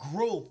bond of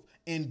growth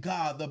in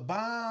God. The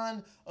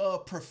bond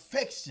of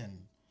perfection.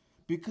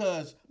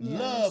 Because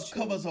love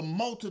covers a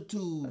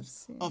multitude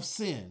of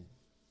sin.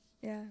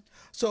 Yeah.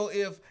 So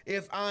if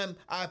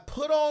I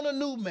put on a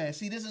new man,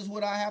 see, this is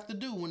what I have to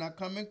do when I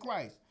come in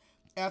Christ.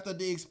 After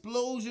the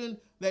explosion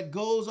that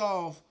goes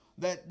off,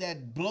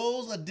 that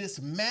blows or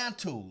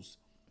dismantles,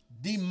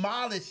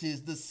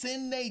 demolishes the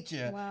sin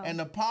nature and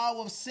the power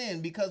of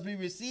sin, because we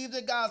received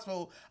the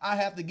gospel, I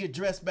have to get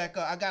dressed back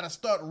up. I got to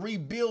start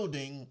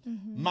rebuilding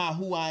my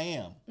who I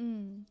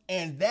am.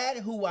 And that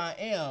who I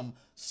am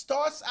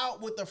starts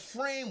out with the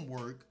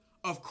framework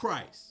of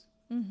Christ,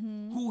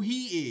 who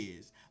he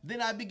is. Then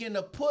I begin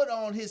to put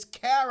on his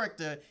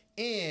character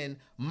in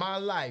my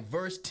life.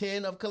 Verse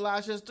 10 of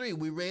Colossians 3,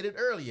 we read it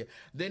earlier.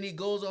 Then he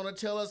goes on to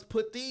tell us,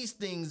 put these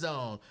things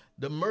on,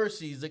 the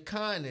mercies, the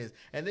kindness.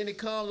 And then he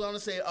comes on to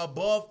say,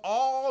 above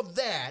all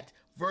that,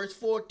 verse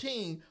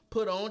 14,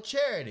 put on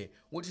charity,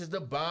 which is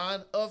the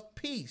bond of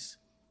peace,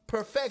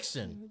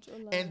 perfection.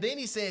 And then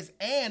he says,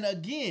 and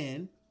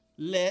again,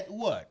 let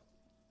what?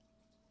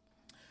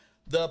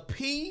 The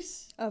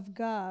peace of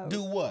God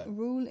do what?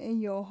 Rule in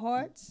your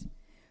hearts,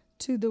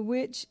 to the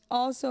which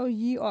also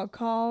ye are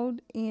called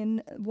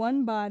in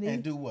one body.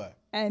 And do what?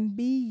 And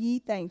be ye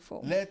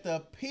thankful. Let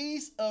the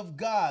peace of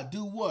God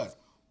do what?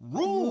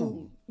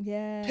 Rule.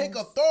 Yes. Take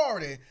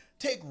authority.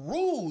 Take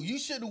rule. You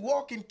shouldn't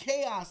walk in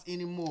chaos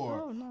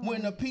anymore. Oh, no.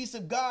 When the peace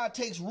of God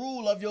takes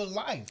rule of your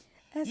life.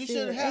 That's you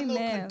shouldn't it. have Amen.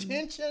 no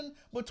contention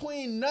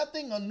between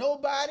nothing or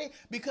nobody,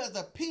 because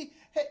the peace.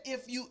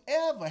 If you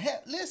ever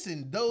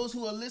listen, those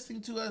who are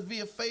listening to us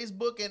via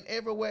Facebook and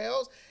everywhere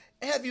else,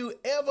 have you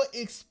ever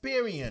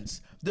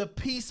experienced the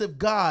peace of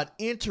God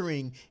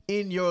entering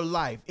in your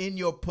life, in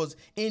your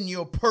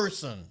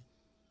person,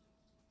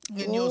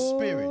 in your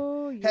spirit?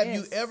 Yes. Have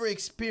you ever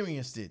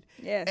experienced it?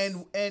 Yes.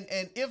 And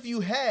if you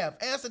have,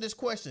 answer this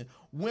question.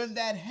 When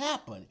that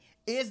happened,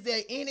 is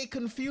there any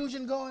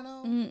confusion going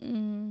on?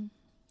 Mm-mm.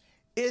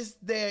 Is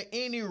there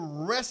any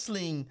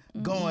wrestling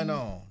going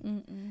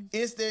on?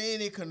 Is there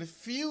any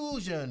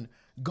confusion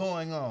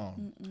going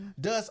on?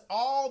 Does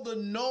all the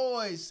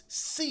noise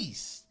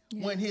cease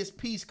when his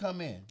peace come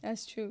in?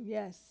 That's true.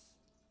 Yes.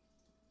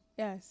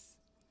 Yes.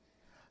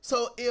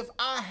 So if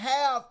I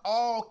have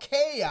all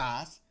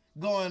chaos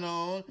going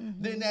on,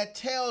 then that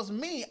tells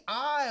me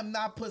I am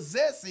not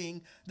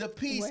possessing the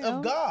peace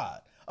of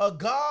God.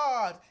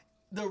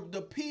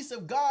 The peace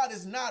of God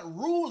is not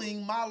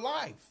ruling my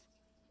life.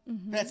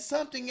 That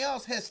something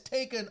else has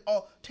taken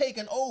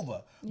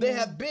over. There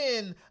have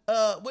been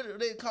what do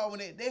they call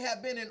it? There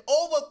have been an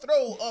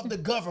overthrow of the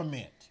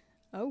government.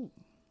 Oh.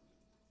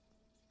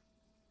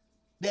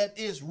 That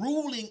is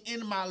ruling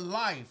in my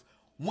life,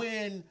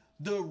 when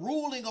the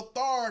ruling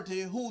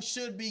authority, who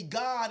should be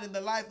God in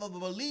the life of a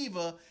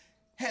believer,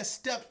 has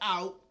stepped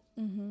out.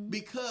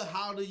 Because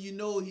how do you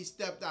know he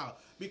stepped out?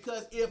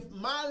 Because if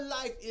my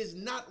life is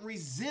not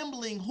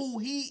resembling who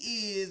he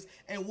is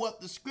and what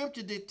the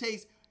scripture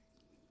dictates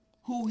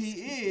who he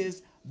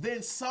is,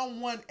 then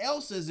someone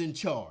else is in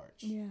charge.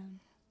 Yeah.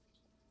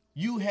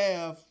 You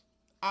have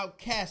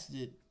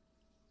outcasted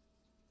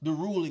the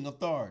ruling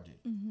authority.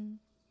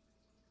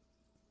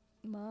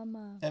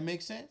 Mama. That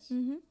makes sense?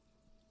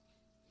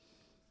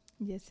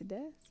 Yes, it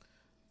does.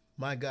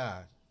 My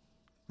God.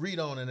 Read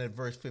on in that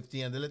verse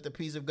 15. And let the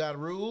peace of God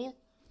rule.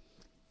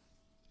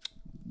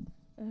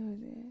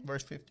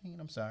 Verse 15,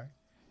 I'm sorry.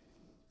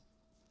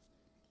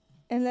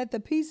 And let the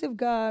peace of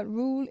God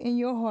rule in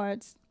your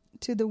hearts,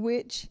 to the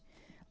which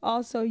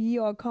also ye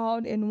are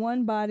called in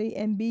one body,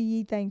 and be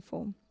ye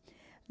thankful.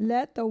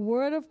 Let the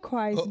word of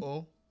Christ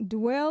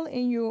dwell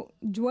in you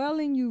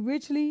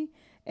richly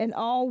in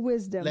all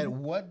wisdom. Let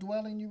what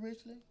dwell in you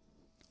richly?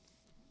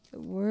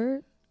 The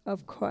word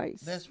of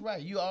Christ. That's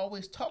right. You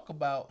always talk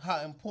about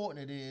how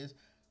important it is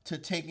to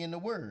take in the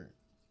word.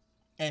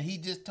 And he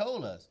just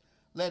told us,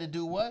 let it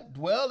do what?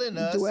 Dwell in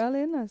us. Dwell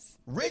in us.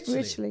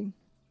 Richly.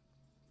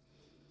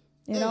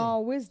 In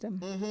all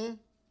wisdom.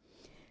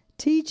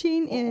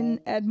 Teaching and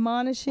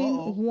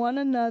admonishing one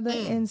another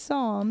in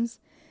psalms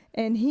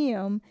and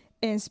hymn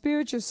and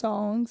spiritual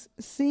songs,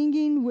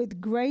 singing with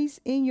grace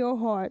in your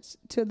hearts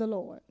to the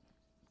Lord.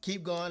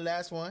 Keep going.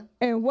 Last one.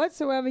 And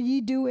whatsoever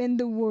ye do in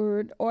the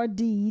word or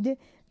deed,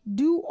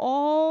 do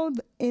all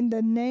in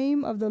the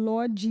name of the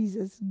Lord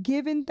Jesus,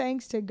 giving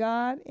thanks to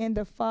God and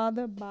the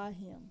Father by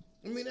him.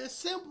 I mean, that's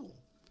simple.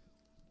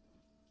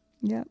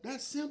 Yep.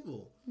 That's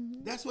simple.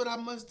 That's what I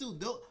must do.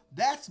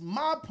 That's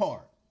my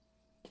part.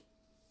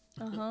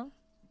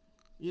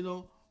 You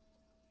know,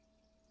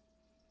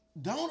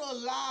 don't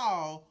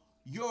allow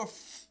your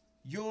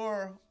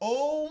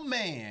old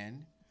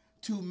man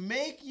to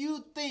make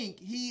you think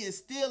he is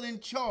still in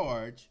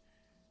charge.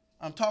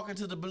 I'm talking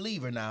to the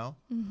believer now.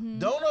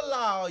 Don't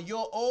allow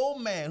your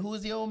old man, who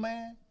is the old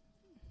man?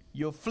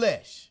 Your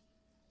flesh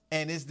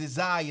and its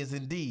desires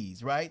and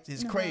deeds, right?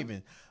 His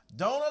craving.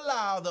 Don't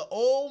allow the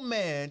old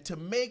man to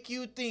make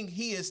you think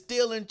he is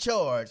still in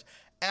charge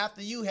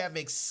after you have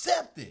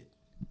accepted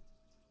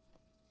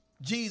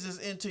Jesus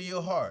into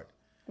your heart.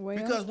 Well,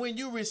 because when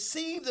you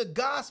receive the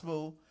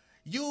gospel,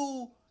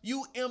 you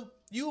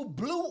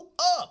blew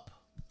up.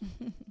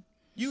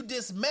 You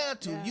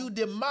dismantle, Yeah. you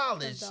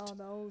demolish That's all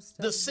the old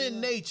stuff. the sin Yeah.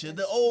 nature,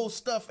 the That's old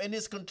stuff and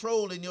its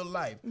control in your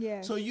life.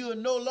 Yes. So you are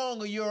no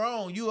longer your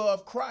own. You are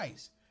of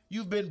Christ.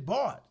 You've been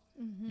bought.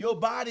 Your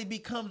body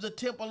becomes a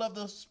temple of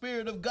the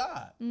Spirit of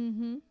God,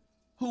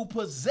 who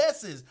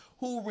possesses,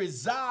 who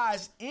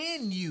resides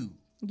in you,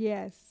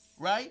 Yes.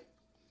 right?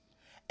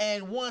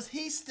 And once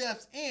he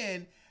steps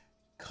in,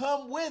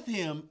 come with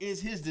him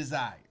is his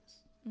desires.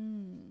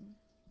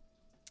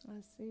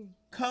 I see.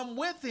 Come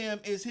with him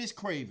is his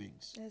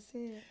cravings. That's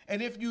it.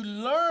 And if you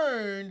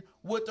learn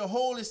what the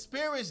Holy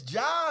Spirit's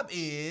job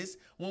is,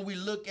 when we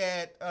look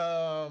at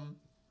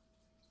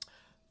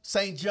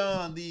St.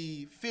 John,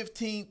 the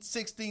 15th,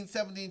 16th,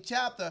 17th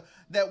chapter,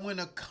 that when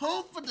a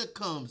comforter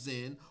comes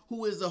in,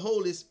 who is the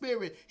Holy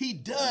Spirit, he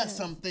does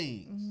some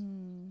things.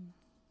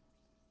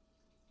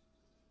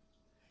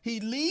 He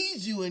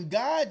leads you and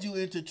guides you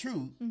into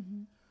truth.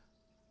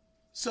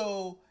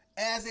 So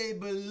as a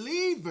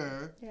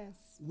believer, Yes.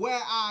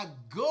 where I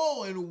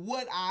go and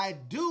what I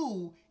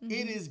do,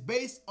 it is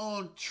based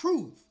on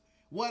truth.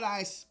 What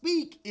I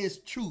speak is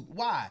truth.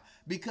 Why?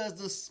 Because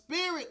the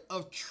Spirit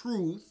of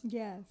truth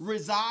Yes.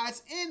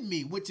 resides in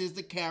me, which is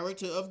the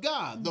character of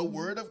God, the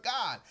Word of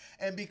God.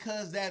 And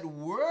because that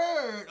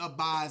Word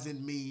abides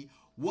in me,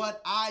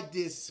 what I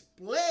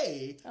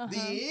display,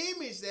 the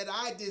image that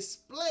I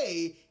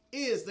display,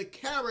 is the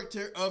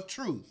character of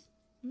truth.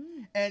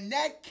 And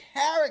that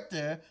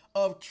character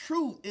of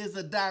truth is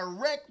a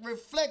direct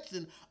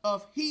reflection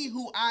of he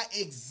who I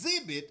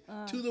exhibit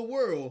to the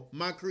world,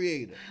 my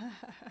creator.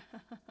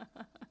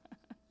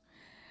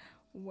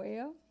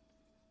 Well,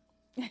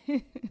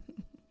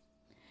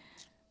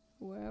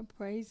 well,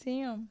 praise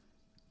him.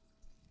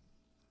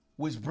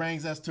 Which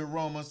brings us to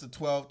Romans, the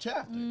 12th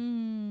chapter.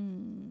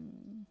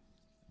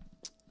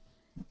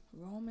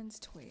 Romans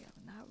 12,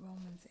 not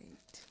Romans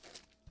 8.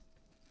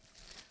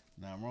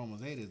 Now,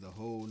 Romans 8 is a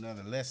whole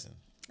nother lesson.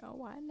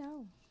 Oh, I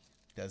know.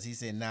 Because he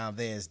said, now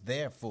there's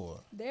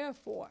therefore.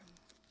 Therefore,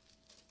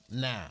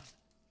 Now.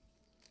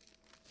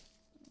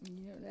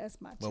 that's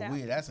my But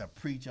chapter. that's a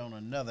preach on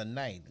another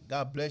night.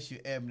 God bless you,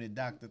 Ebony,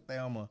 Dr.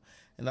 Thelma,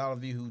 and all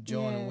of you who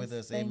joining with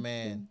us. Thank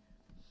Amen.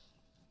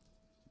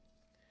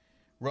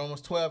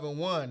 Romans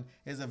 12:1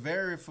 is a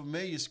very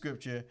familiar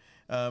scripture.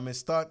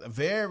 It's a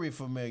very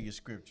familiar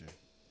scripture.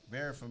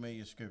 Very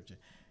familiar scripture.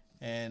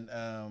 And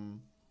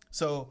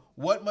so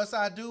what must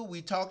I do?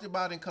 We talked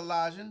about in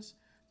Colossians.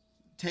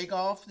 Take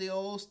off the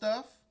old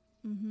stuff.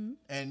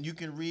 And you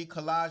can read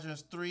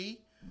Colossians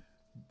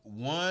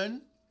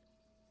 3:1.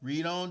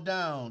 Read on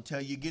down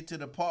till you get to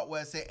the part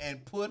where it says,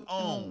 and put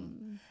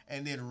on.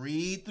 And then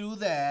read through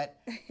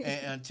that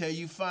until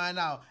you find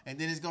out. And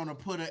then it's going to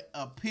put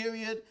a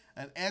period,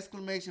 an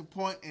exclamation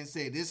point, and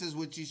say, this is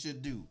what you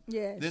should do.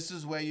 Yes. This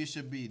is where you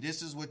should be.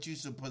 This is what you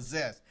should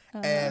possess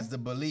as the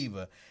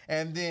believer.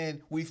 And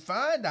then we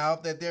find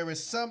out that there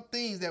is some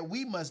things that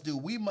we must do.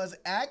 We must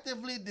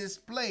actively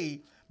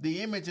display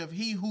the image of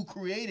he who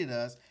created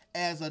us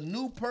as a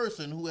new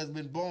person who has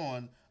been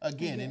born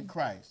again in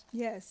Christ.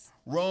 Yes.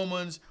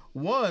 Romans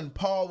 1,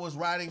 Paul was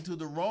writing to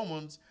the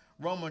Roman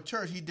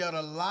church. He dealt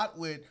a lot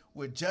with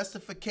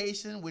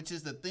justification, which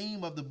is the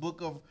theme of the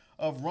book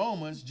of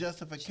Romans,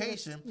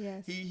 justification.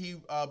 Yes. He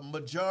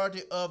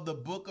majority of the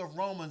book of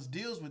Romans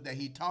deals with that.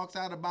 He talks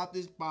out about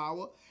this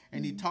power,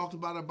 and he talks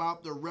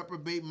about the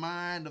reprobate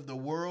mind of the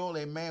world.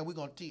 Amen. We're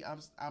going to teach.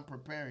 I'm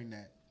preparing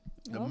that.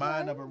 The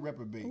mind of a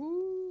reprobate.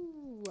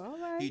 Ooh, all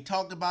right. He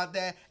talked about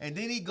that, and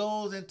then he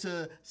goes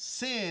into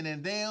sin,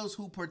 and those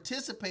who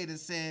participate in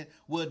sin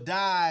will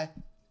die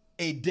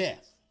a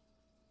death.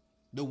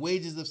 The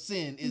wages of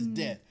sin is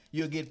death.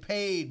 You'll get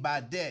paid by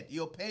death.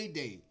 Your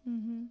payday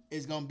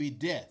is going to be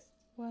death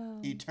Wow.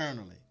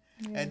 eternally.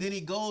 Yeah. And then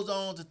he goes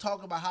on to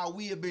talk about how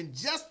we have been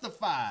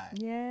justified.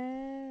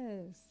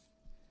 Yes.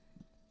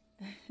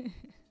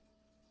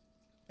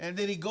 And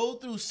then he go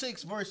through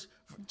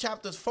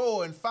chapters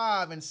 4 and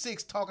 5 and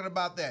 6 talking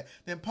about that.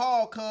 Then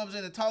Paul comes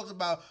in and talks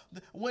about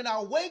when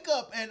I wake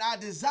up and I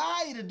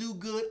desire to do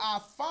good, I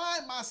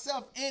find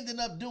myself ending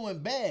up doing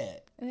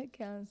bad. That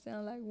kind of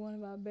sounds like one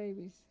of our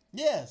babies.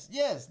 Yes,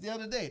 the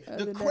other day.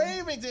 Other The day.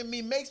 cravings in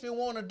me makes me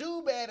want to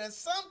do bad, and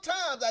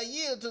sometimes I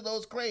yield to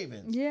those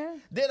cravings. Yeah.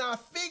 Then I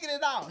figured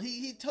it out.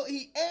 He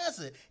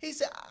answered. He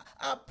said,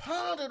 I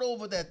pondered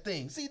over that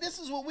thing. See, this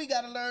is what we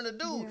got to learn to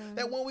do. Yeah.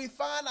 That when we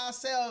find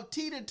ourselves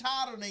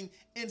teeter-tottering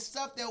in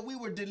stuff that we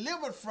were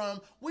delivered from,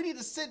 we need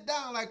to sit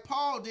down like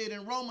Paul did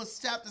in Romans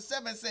chapter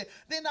 7 and say,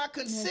 then I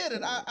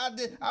considered,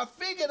 I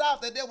figured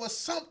out that there was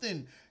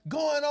something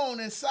going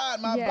on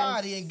inside my Yes.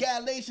 body. In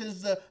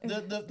Galatians, the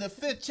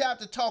 5th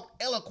chapter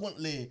talked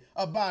eloquently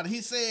about it.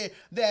 He said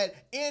that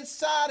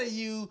inside of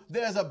you,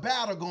 there's a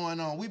battle going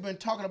on. We've been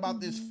talking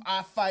about this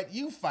I fight,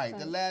 you fight,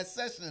 the last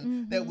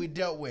session that we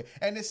dealt with.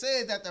 And it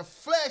says that the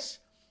flesh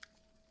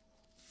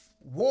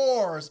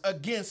wars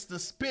against the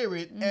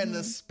spirit and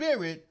the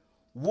spirit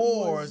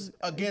wars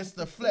against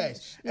the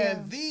flesh. Yeah.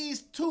 And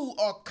these two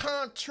are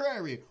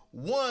contrary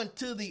one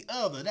to the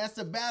other. That's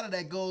the battle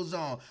that goes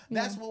on.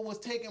 That's what was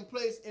taking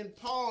place in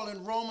Paul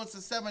in Romans, the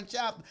 7th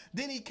chapter.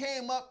 Then he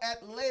came up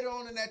at later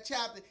on in that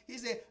chapter. He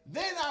said,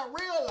 then I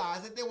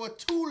realized that there were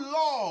two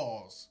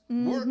laws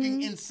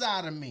working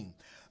inside of me.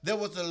 There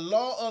was the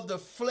law of the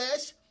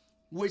flesh,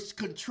 which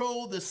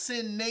controlled the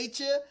sin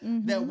nature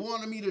that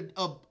wanted me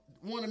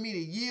to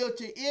yield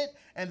to it.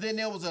 And then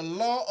there was a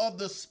law of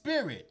the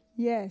spirit.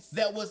 Yes.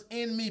 That was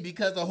in me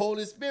because the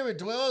Holy Spirit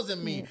dwells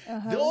in me.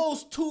 Uh-huh.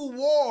 Those two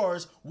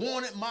wars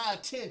wanted my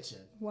attention.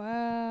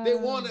 Wow. They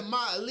wanted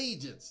my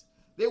allegiance.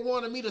 They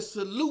wanted me to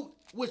salute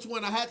which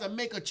one I had to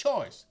make a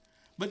choice.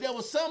 But there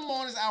were some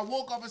mornings I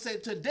woke up and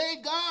said, today,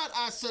 God,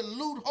 I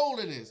salute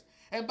holiness.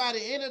 And by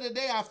the end of the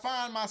day, I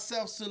find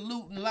myself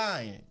saluting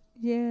lying.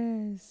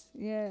 Yes.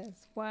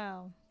 Yes.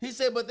 Wow. He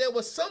said, but there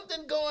was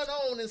something going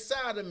on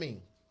inside of me.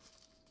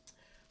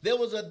 There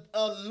was a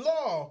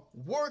law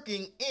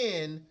working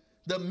in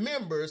the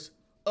members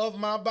of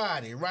my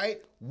body,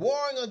 right?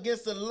 Warring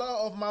against the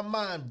law of my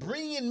mind,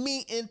 bringing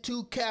me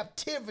into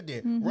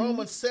captivity,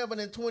 Romans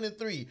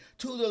 7:23,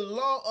 to the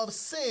law of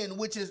sin,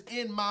 which is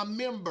in my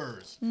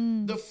members,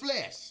 the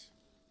flesh.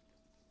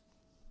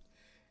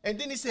 And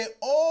then he said,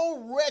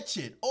 oh,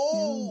 wretched,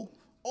 oh,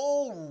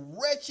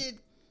 wretched,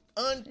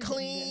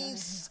 unclean,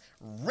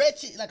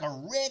 wretched, like a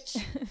wretch,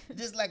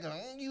 just like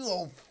you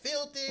old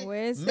filthy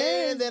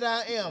man that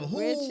I am.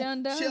 Who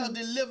shall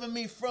deliver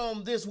me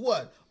from this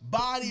what?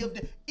 Body of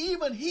death.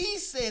 Even he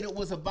said it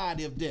was a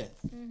body of death.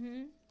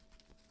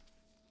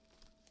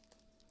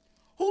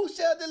 Who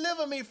shall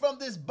deliver me from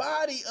this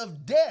body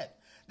of death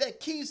that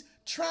keeps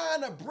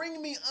trying to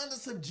bring me under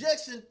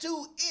subjection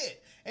to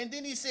it? And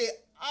then he said,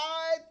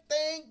 I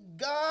thank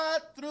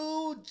God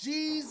through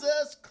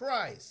Jesus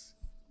Christ,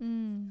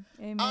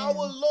 our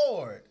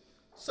Lord.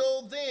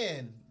 So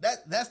then,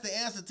 that's the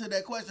answer to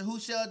that question. Who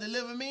shall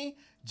deliver me?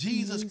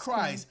 Jesus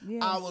Christ,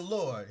 our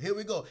Lord. Here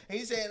we go. And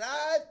he said,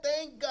 I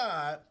thank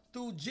God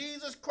through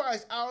Jesus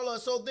Christ, our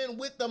Lord. So then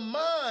with the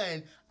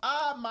mind,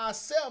 I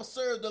myself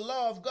serve the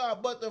law of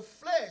God, but the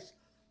flesh,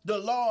 the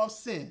law of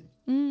sin.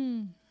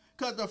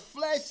 Because the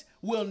flesh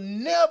will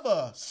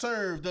never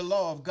serve the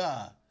law of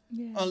God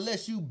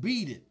unless you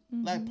beat it.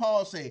 Like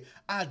Paul said,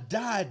 I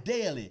die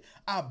daily.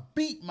 I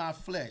beat my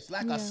flesh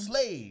like a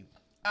slave.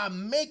 I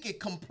make it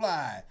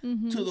comply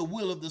to the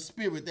will of the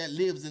Spirit that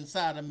lives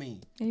inside of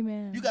me.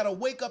 Amen. You got to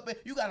wake up and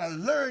you got to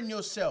learn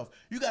yourself.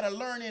 You got to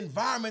learn the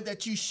environment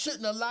that you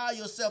shouldn't allow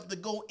yourself to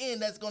go in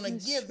that's going to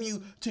give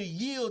you to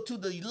yield to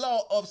the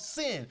law of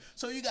sin.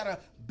 So you got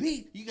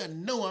to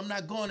know I'm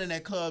not going in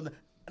that club.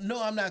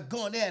 No, I'm not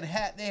going. They had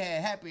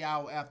happy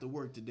hour after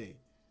work today.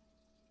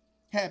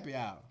 Happy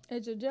hour.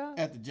 At your job?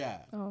 At the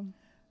job. Oh.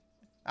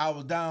 I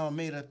was down,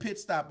 made a pit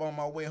stop on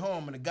my way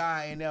home, and the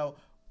guy in there,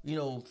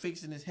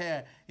 fixing his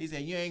hair. He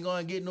said, you ain't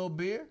going to get no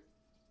beer?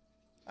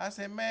 I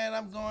said, man,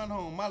 I'm going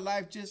home. My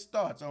life just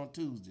starts on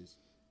Tuesdays.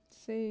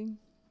 See?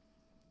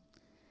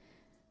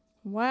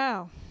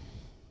 Wow.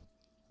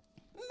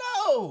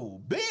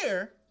 No,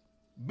 beer?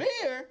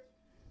 Beer?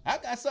 I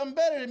got something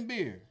better than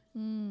beer.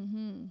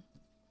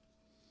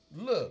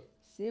 Look.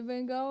 Silver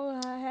and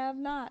gold I have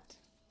not.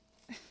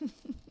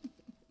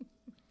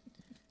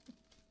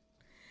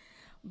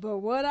 But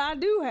what I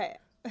do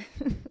have.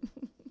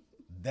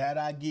 That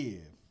I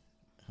give.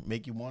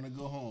 Make you want to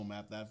go home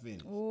after I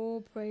finish.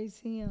 Oh, praise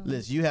him.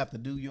 Listen, you have to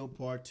do your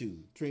part too,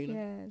 Trina.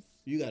 Yes.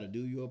 You got to do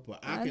your part.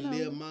 I can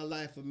live my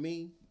life for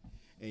me,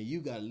 and you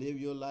got to live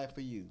your life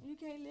for you. You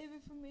can't live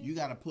it for me. You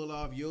got to pull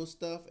off your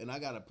stuff, and I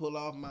got to pull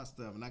off my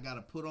stuff, and I got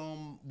to put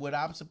on what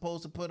I'm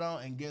supposed to put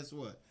on, and guess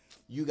what?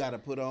 You got to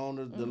put on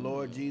the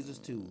Lord Jesus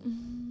too.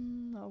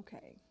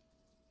 Okay.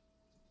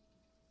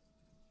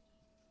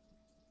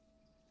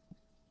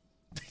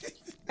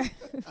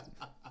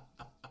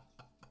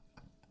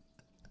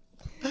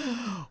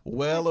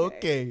 Well,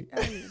 okay.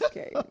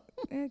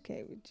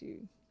 Okay with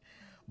you.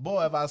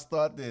 Boy, if I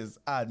start this,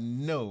 I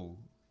know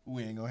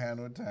we ain't gonna have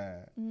no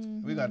time.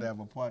 We got to have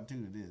a part 2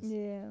 of this.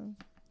 Yeah.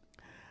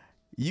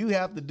 You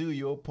have to do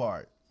your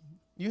part.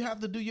 You have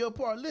to do your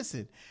part.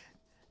 Listen,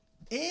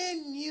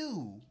 in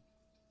you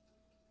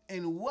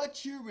and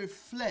what you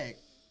reflect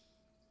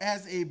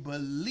as a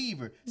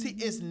believer. See,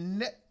 it's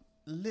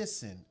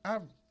listen.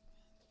 What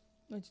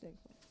you think?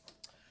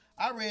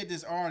 I read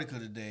this article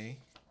today,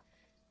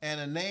 and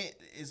the name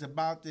is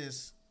about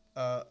this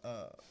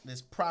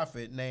this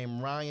prophet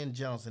named Ryan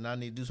Johnson. I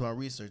need to do some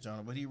research on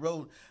it, but he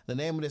wrote the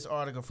name of this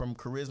article from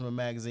Charisma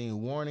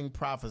Magazine, Warning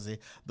Prophecy: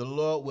 The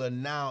Lord will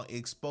now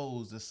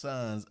expose the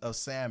sons of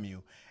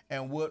Samuel.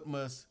 And what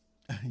must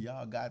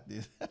y'all got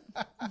this?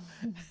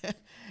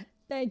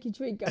 Thank you,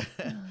 Trika.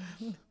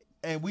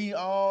 And we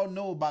all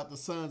know about the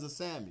sons of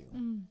Samuel.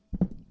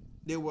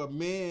 There was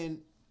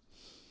men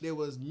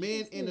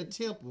in the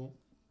temple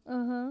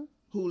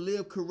who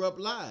lived corrupt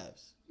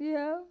lives.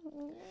 Yeah.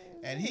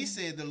 And he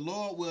said the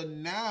Lord will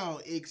now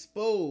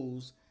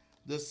expose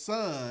the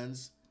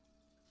sons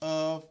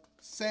of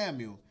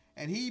Samuel.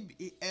 And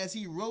he, as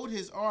he wrote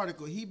his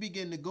article, he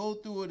began to go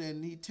through it,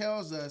 and he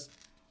tells us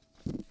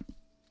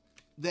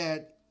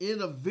that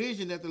in a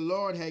vision that the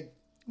Lord had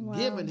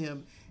given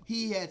him,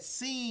 he had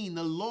seen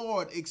the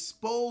Lord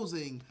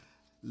exposing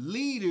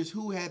leaders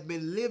who had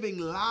been living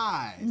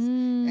lies.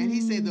 And he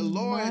said the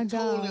Lord had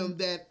told him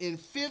that in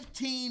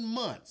 15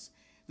 months,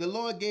 the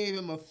Lord gave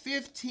him a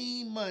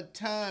 15-month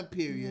time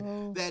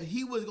period that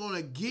he was going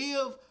to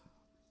give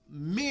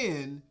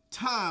men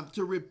time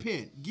to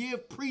repent,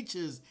 give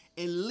preachers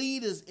and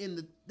leaders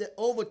in the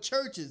over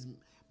churches,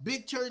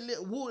 big church,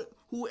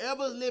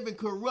 whoever's living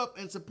corrupt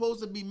and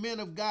supposed to be men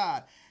of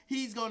God,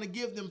 he's going to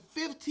give them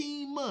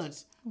 15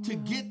 months to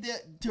get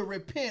that, to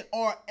repent,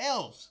 or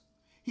else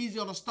he's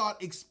going to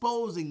start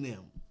exposing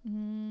them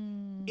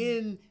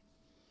in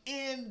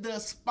the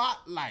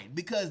spotlight,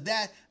 because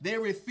that they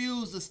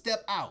refuse to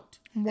step out.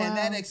 And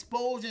that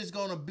exposure is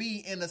going to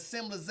be in a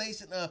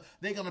symbolization of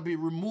they're going to be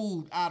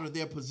removed out of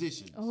their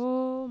positions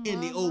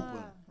in the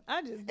open.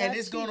 And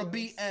it's going to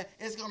be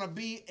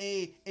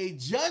a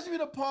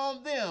judgment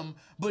upon them,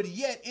 but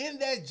yet in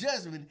that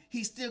judgment,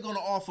 he's still going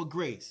to offer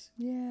grace.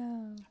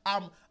 Yeah.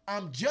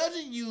 I'm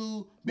judging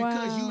you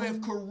because you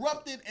have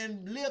corrupted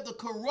and lived a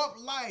corrupt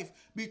life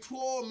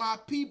before my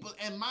people,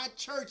 and my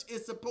church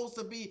is supposed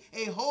to be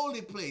a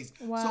holy place.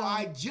 So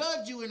I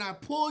judge you and I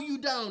pull you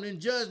down in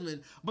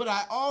judgment, but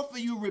I offer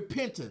you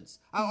repentance.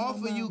 I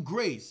offer you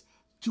grace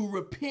to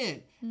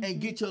repent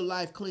and get your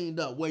life cleaned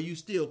up where you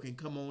still can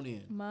come on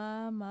in.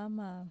 My.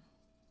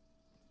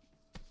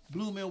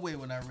 Blew me away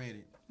when I read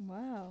it.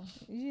 Wow.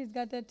 You just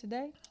got that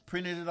today?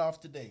 Printed it off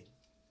today.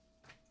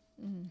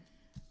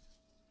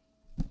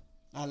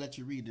 I'll let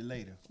you read it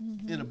later.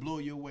 It'll blow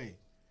you away.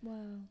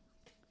 Wow.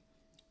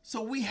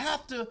 So we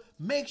have to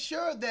make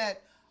sure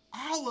that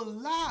our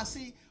lives,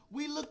 see,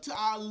 we look to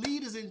our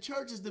leaders in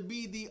churches to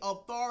be the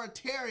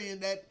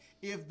authoritarian, that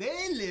if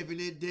they live in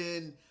it,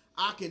 then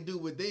I can do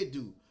what they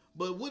do.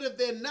 But what if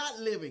they're not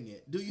living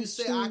it? Do you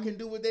say I can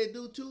do what they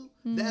do too?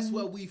 That's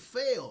where we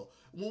fail.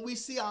 When we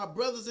see our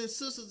brothers and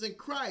sisters in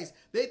Christ,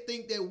 they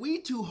think that we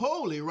too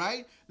holy,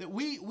 right? That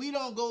we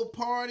don't go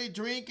party,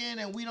 drinking,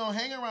 and we don't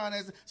hang around.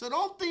 So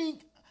don't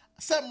think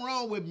something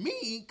wrong with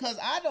me because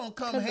I don't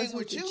come hang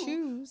with you.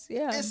 Choose.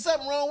 Yeah. It's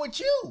something wrong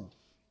with you.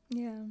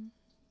 Yeah.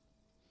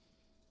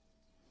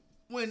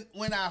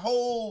 When I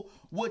hold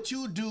what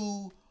you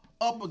do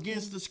up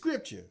against the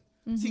scripture.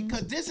 See,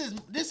 because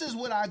this is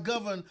what I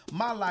govern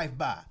my life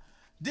by.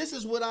 This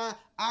is what I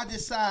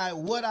decide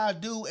what I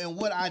do and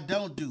what I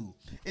don't do.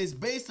 It's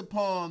based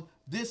upon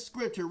this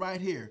scripture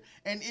right here.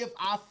 And if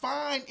I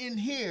find in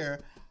here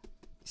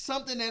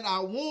something that I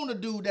want to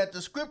do that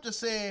the scripture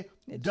said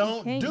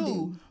don't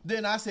do,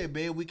 then I say,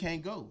 babe, we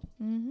can't go.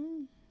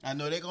 I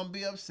know they're going to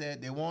be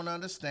upset. They won't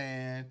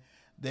understand.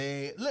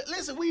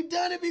 Listen, we've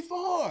done it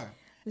before.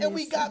 And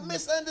we got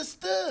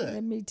misunderstood.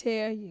 Let me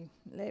tell you.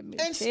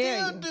 And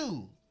still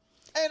do.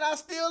 And I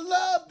still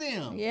love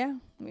them. Yeah.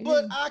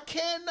 But I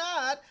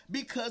cannot,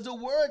 because the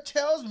word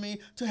tells me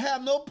to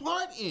have no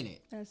part in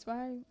it. That's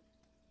right.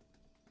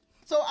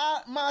 So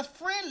my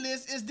friend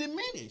list is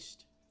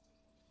diminished.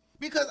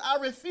 Because I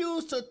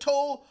refuse to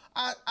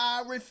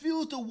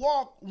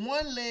walk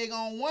one leg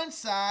on one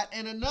side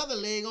and another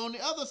leg on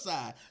the other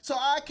side. So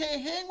I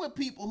can't hang with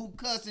people who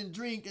cuss and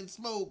drink and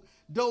smoke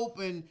dope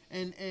and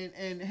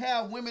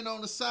have women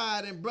on the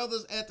side and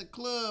brothers at the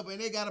club,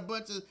 and they got a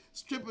bunch of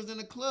strippers in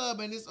the club,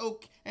 and it's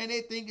okay, and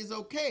they think it's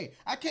okay.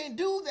 I can't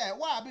do that.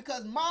 Why?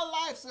 Because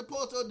my life's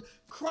supposed to,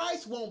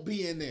 Christ won't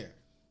be in there.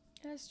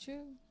 That's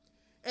true.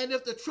 And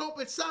if the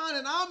trumpet sound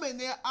and I'm in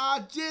there,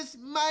 I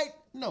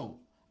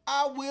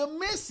will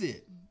miss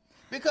it.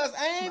 Because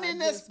I ain't in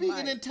there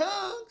speaking in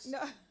tongues. No.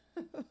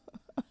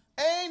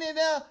 I ain't in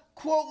there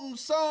quoting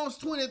Psalms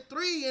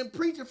 23 and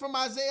preaching from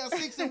Isaiah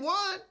 61.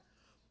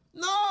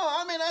 No,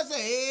 I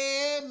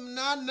say,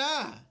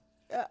 nah.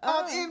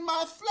 I'm in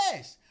my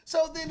flesh.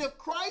 So then if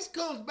Christ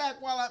comes back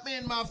while I'm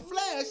in my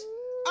flesh,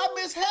 I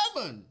miss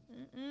heaven.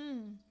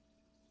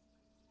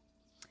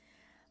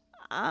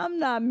 I'm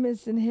not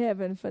missing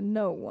heaven for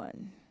no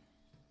one.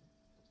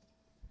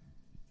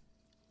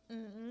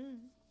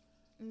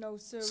 No,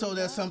 sir. So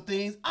there's some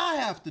things I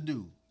have to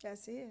do.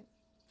 That's it.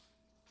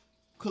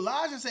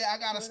 Colossians say I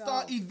got to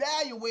start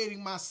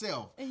evaluating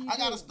myself. I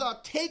got to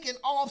start taking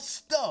off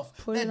stuff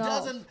that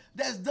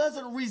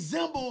doesn't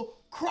resemble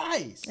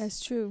Christ.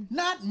 That's true.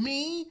 Not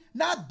me,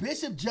 not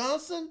Bishop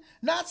Johnson,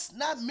 not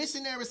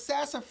missionary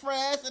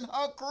Sassafras and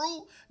her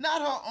crew, not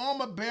her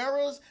armor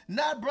bearers,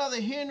 not Brother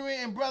Henry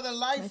and Brother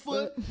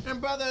Lightfoot and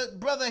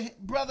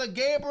Brother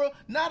Gabriel,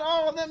 not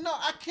all of them. No,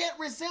 I can't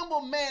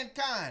resemble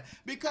mankind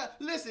because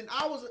listen,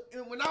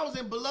 when I was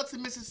in Biloxi,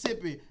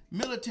 Mississippi,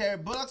 military,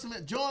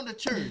 joined the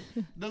church.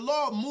 The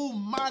Lord moved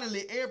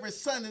mightily every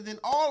Sunday. Then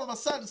all of a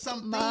sudden,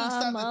 some things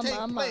started to take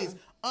place.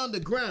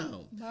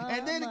 underground.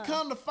 And then to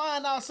come to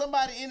find out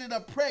somebody ended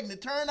up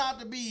pregnant. Turned out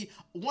to be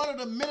one of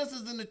the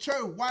ministers in the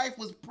church wife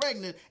was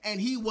pregnant and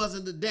he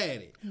wasn't the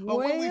daddy. But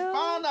when we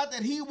found out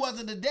that he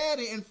wasn't the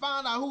daddy and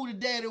found out who the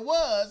daddy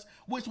was,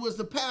 which was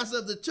the pastor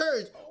of the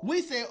church,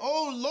 we said,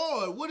 oh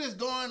Lord, what is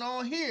going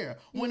on here?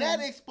 When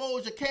that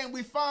exposure came,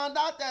 we found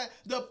out that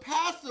the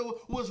pastor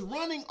was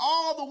running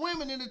all the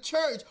women in the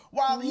church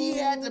while he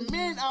had the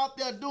men out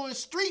there doing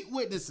street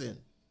witnessing.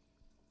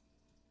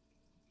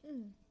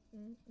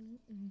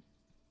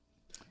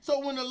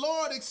 So when the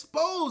Lord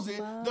exposed it,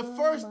 the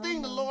first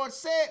thing the Lord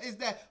said is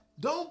that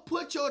don't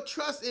put your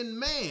trust in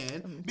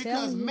man,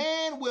 because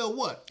man will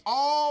what?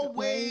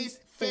 Always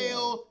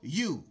fail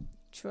you.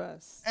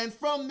 Trust. And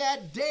from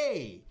that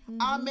day,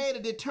 I made a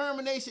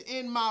determination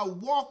in my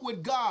walk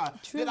with God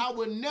that I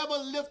would never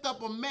lift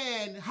up a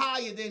man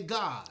higher than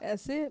God.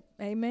 That's it.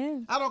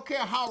 Amen. I don't care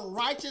how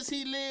righteous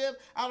he lived.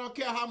 I don't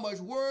care how much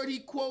word he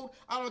quote.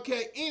 I don't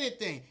care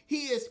anything.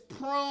 He is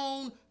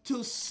prone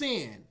to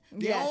sin.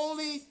 The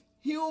only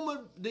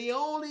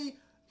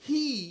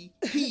he,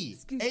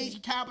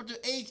 H capital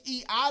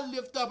H-E, I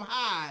lift up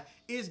high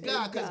is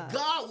God, because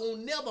God will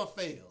never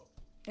fail.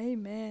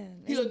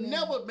 Amen. He'll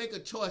never make a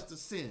choice to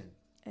sin.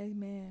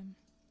 Amen.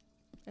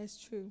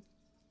 That's true.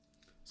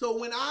 So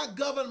when I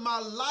govern my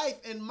life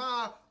and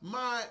my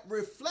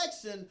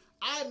reflection,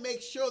 I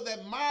make sure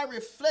that my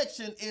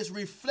reflection is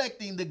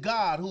reflecting the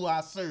God who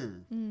I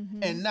serve,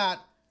 and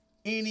not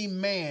any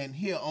man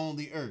here on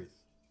the earth.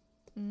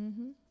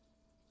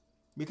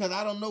 Because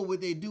I don't know what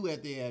they do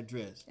at their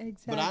address. Exactly.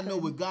 But I know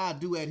what God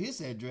do at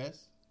his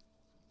address.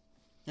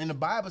 And the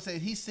Bible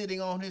says he's sitting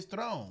on his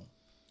throne.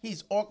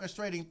 He's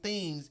orchestrating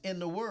things in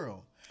the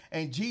world.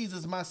 And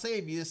Jesus, my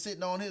Savior, is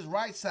sitting on his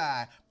right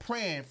side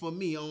praying for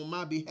me on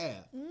my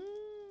behalf.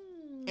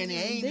 And the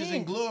angels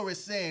in glory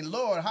saying,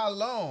 Lord, how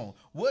long?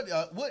 What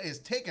is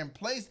taking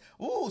place?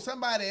 Ooh,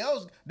 somebody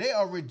else, they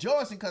are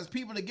rejoicing because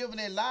people are giving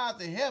their lives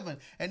to heaven.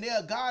 And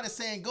God is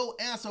saying, go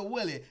answer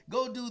Willie.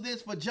 Go do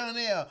this for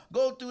Janelle.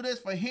 Go do this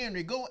for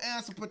Henry. Go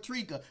answer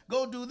Patricia.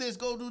 Go do this.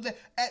 Go do that.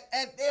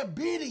 At their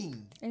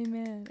bidding.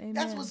 Amen. Amen.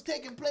 That's what's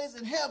taking place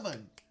in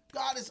heaven.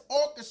 God is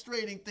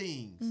orchestrating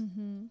things.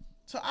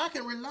 So I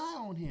can rely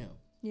on him.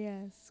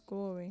 Yes,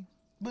 glory.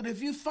 But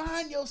if you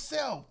find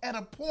yourself at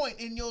a point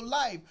in your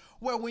life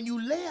where when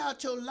you lay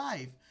out your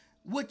life,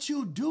 what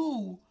you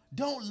do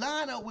don't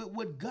line up with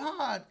what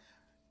God's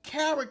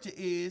character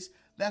is,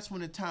 that's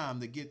when the time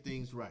to get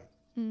things right.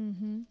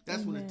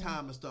 That's when the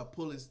time to start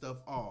pulling stuff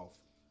off.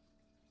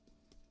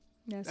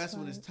 That's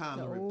when it's time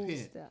to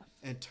repent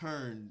and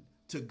turn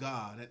to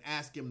God and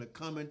ask him to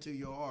come into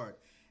your heart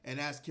and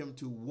ask him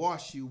to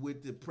wash you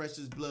with the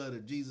precious blood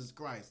of Jesus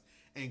Christ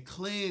and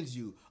cleanse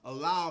you.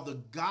 Allow the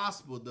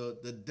gospel,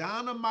 the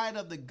dynamite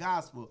of the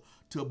gospel,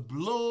 to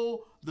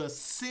blow the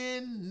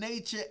sin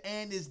nature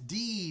and its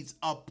deeds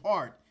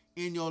apart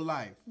in your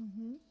life.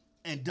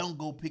 And don't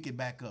go pick it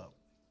back up.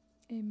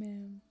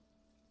 Amen.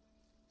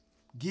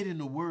 Get in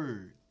the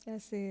word.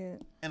 That's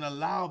it. And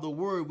allow the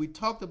word. We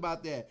talked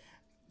about that.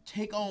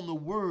 Take on the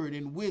word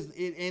and wisdom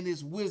and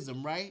its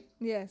wisdom, right?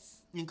 Yes.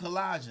 In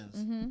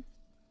Colossians.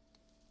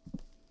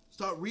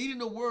 Start reading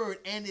the word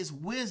and its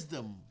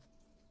wisdom.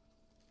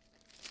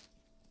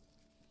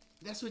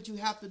 That's what you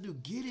have to do.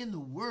 Get in the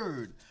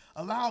word.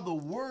 Allow the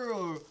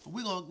word.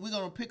 We're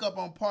gonna pick up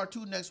on part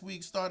 2 next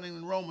week, starting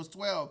in Romans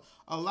 12.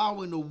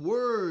 Allowing the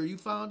word. You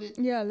found it?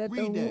 Yeah.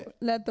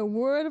 Let the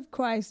word of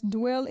Christ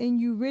dwell in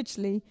you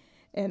richly,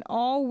 and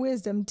all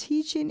wisdom,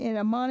 teaching and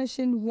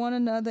admonishing one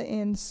another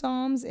in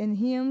psalms and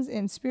hymns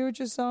and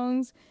spiritual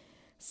songs,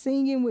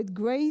 singing with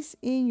grace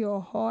in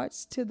your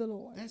hearts to the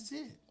Lord. That's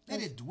it.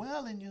 Let it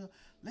dwell in you.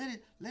 Let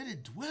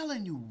it dwell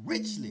in you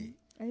richly.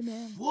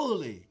 Amen.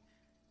 Fully.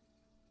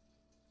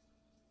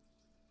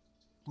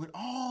 With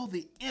all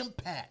the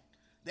impact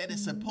that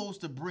it's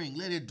supposed to bring.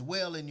 Let it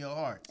dwell in your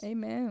heart.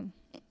 Amen.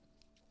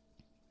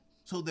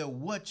 So that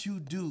what you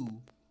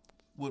do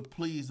would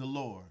please the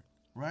Lord.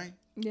 Right?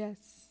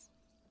 Yes.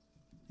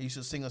 He used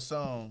to sing a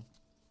song.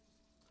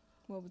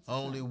 What was the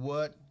Only song?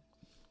 What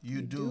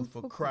you do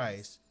for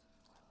Christ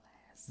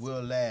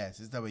will last.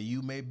 It's that way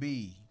you may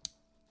be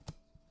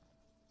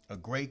a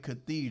great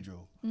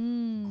cathedral,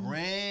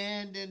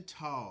 grand and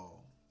tall.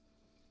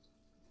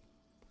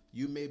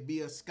 You may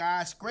be a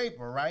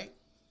skyscraper, right?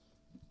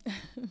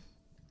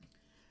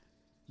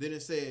 Then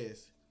it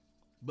says,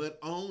 but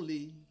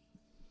only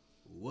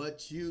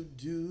what you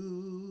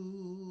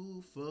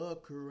do for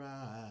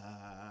Christ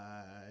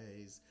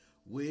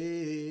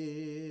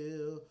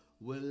will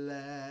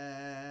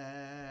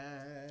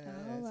last.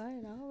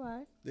 All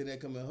right. Then they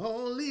come in,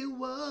 only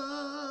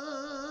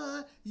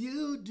what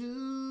you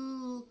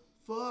do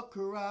for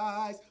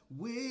Christ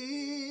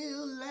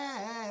will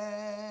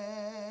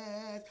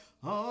last.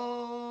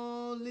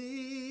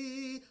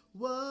 Only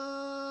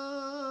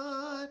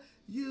what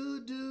you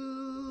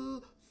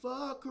do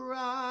for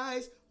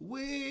Christ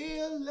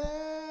will last.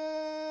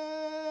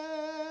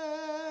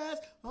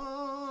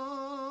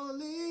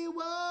 Only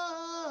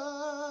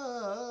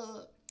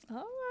what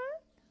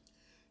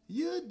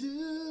you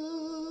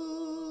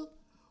do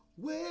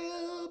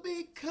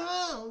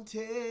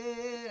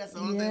wanted. That's the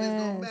only thing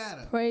that's going to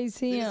matter. Praise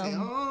him. Say,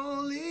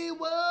 only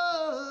what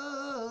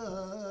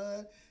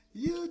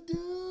you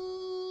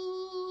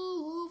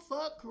do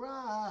for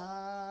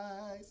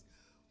Christ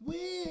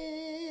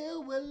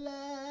will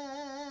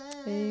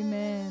last.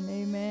 Amen.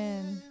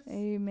 Amen.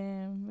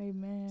 Amen.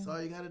 Amen. That's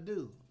all you got to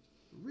do.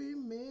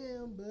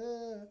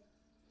 Remember,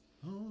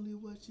 only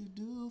what you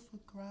do for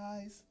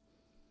Christ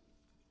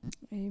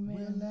Amen.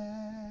 will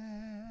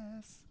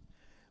last.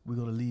 We're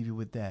going to leave you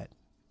with that.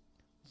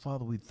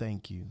 Father, we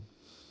thank you.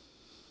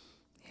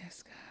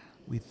 Yes, God.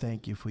 We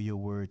thank you for your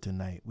word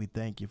tonight. We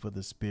thank you for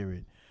the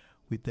Spirit.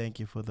 We thank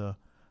you for the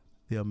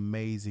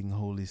amazing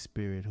Holy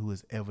Spirit who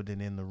is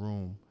evident in the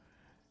room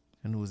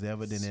and who is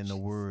evident in the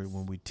word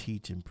when we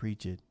teach and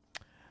preach it.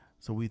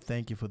 So we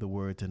thank you for the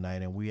word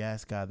tonight, and we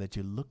ask, God, that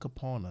you look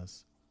upon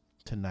us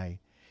tonight.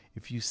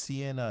 If you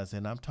see in us,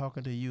 and I'm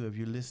talking to you if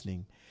you're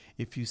listening,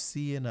 if you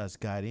see in us,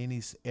 God,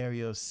 any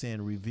area of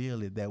sin,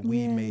 reveal it that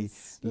we may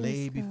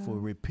lay before,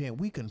 repent.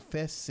 We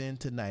confess sin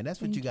tonight.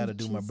 That's what you got to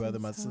do, my brother,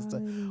 my sister.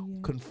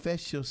 Hallelujah.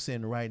 Confess your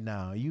sin right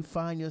now. You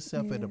find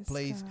yourself at a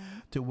place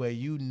to where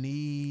you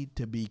need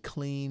to be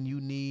clean. You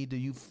need to,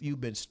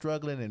 you've been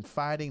struggling and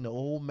fighting the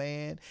old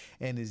man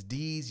and his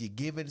deeds. You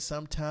give it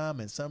sometime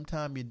and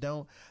sometime you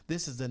don't.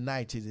 This is the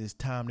night. It's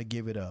time to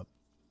give it up.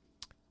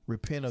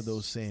 Repent of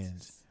those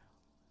sins.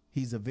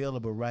 He's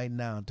available right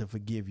now to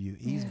forgive you.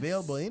 He's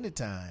available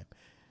anytime.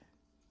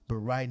 But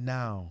right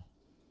now,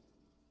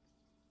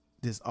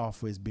 this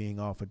offer is being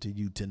offered to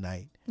you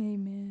tonight.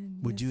 Amen.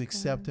 Would you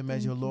accept him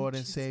as your Lord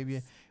and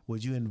Savior?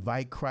 Would you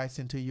invite Christ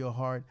into your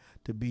heart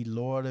to be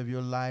Lord of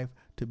your life,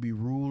 to be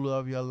ruler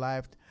of your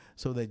life,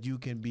 so that you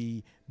can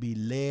be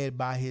led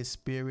by his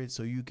Spirit,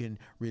 so you can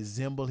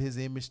resemble his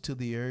image to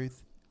the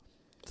earth,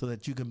 so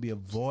that you can be a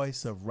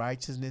voice of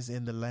righteousness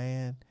in the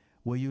land?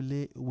 Will you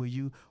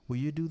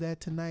do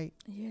that tonight?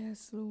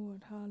 Yes,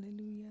 Lord.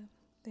 Hallelujah.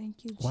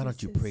 Thank you, Jesus. Why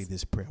don't you pray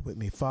this prayer with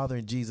me? Father,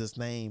 in Jesus'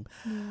 name,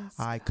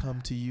 I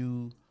come to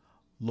you,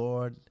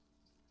 Lord,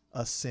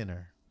 a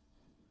sinner.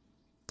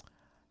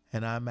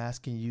 And I'm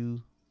asking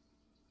you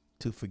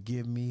to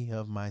forgive me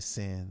of my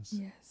sins.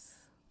 Yes.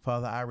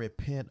 Father, I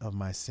repent of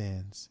my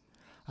sins.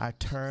 I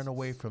turn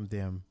away from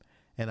them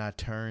and I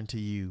turn to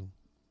you.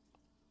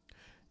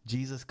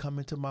 Jesus, come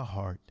into my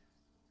heart.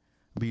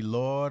 Be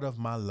Lord of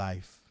my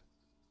life.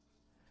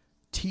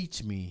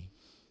 Teach me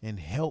and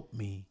help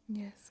me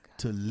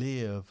to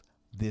live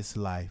this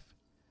life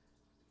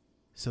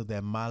so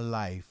that my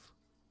life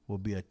will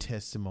be a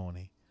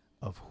testimony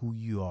of who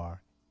you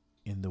are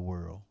in the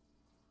world.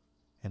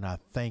 And I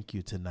thank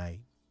you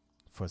tonight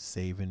for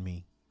saving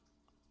me.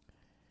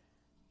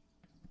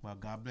 Well,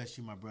 God bless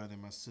you, my brother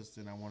and my sister,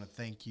 and I want to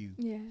thank you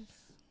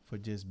for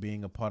just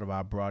being a part of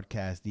our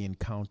broadcast, The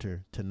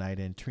Encounter, tonight.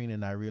 And Trina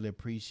and I really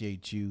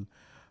appreciate you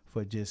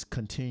for just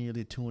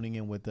continually tuning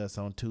in with us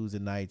on Tuesday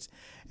nights.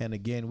 And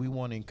again, we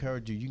want to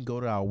encourage you. You can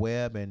go to our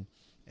web and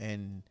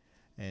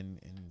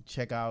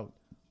check out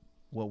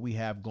what we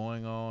have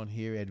going on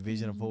here at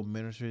Vision of Hope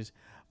Ministries.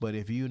 But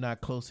if you're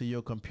not close to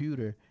your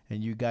computer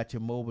and you got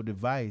your mobile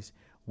device,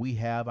 we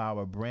have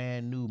our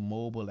brand new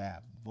mobile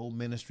app, Vote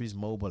Ministries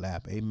mobile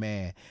app.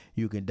 Amen.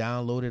 You can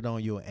download it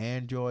on your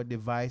Android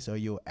device or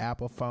your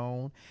Apple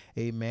phone.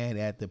 Amen.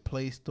 At the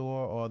Play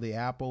Store or the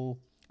Apple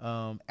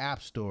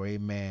App Store.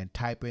 Amen.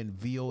 Type in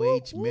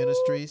VOH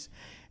Ministries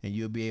and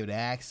you'll be able to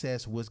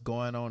access what's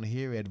going on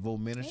here at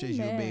Vote Ministries.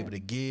 You'll be able to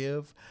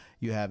give.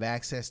 You have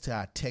access to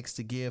our text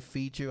to give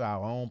feature,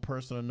 our own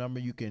personal number.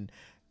 You can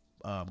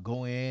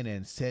go in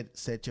and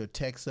set your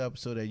text up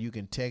so that you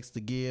can text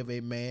to give.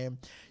 Amen.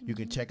 You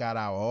can check out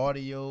our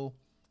audio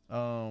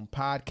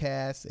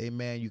podcast.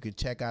 Amen. You can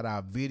check out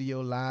our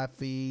video live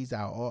feeds,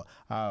 our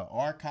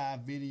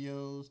archive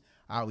videos,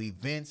 our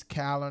events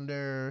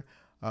calendar,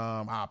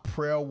 our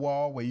prayer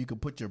wall where you can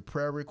put your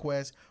prayer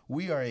requests.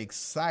 We are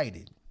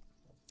excited.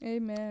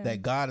 Amen.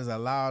 That God has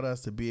allowed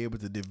us to be able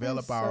to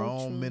develop our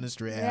own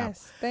ministry app.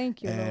 Yes,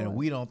 thank you, And Lord.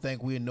 we don't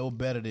think we're no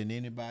better than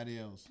anybody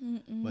else,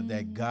 but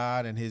that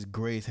God and his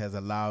grace has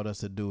allowed us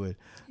to do it.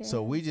 Yes.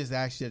 So we just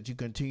ask that you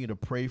continue to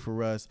pray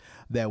for us,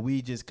 that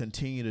we just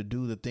continue to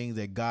do the things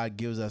that God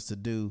gives us to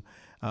do.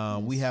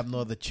 We have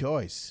no other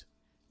choice,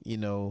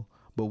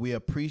 but we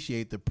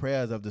appreciate the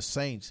prayers of the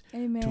saints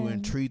to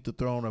entreat the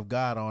throne of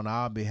God on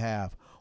our behalf.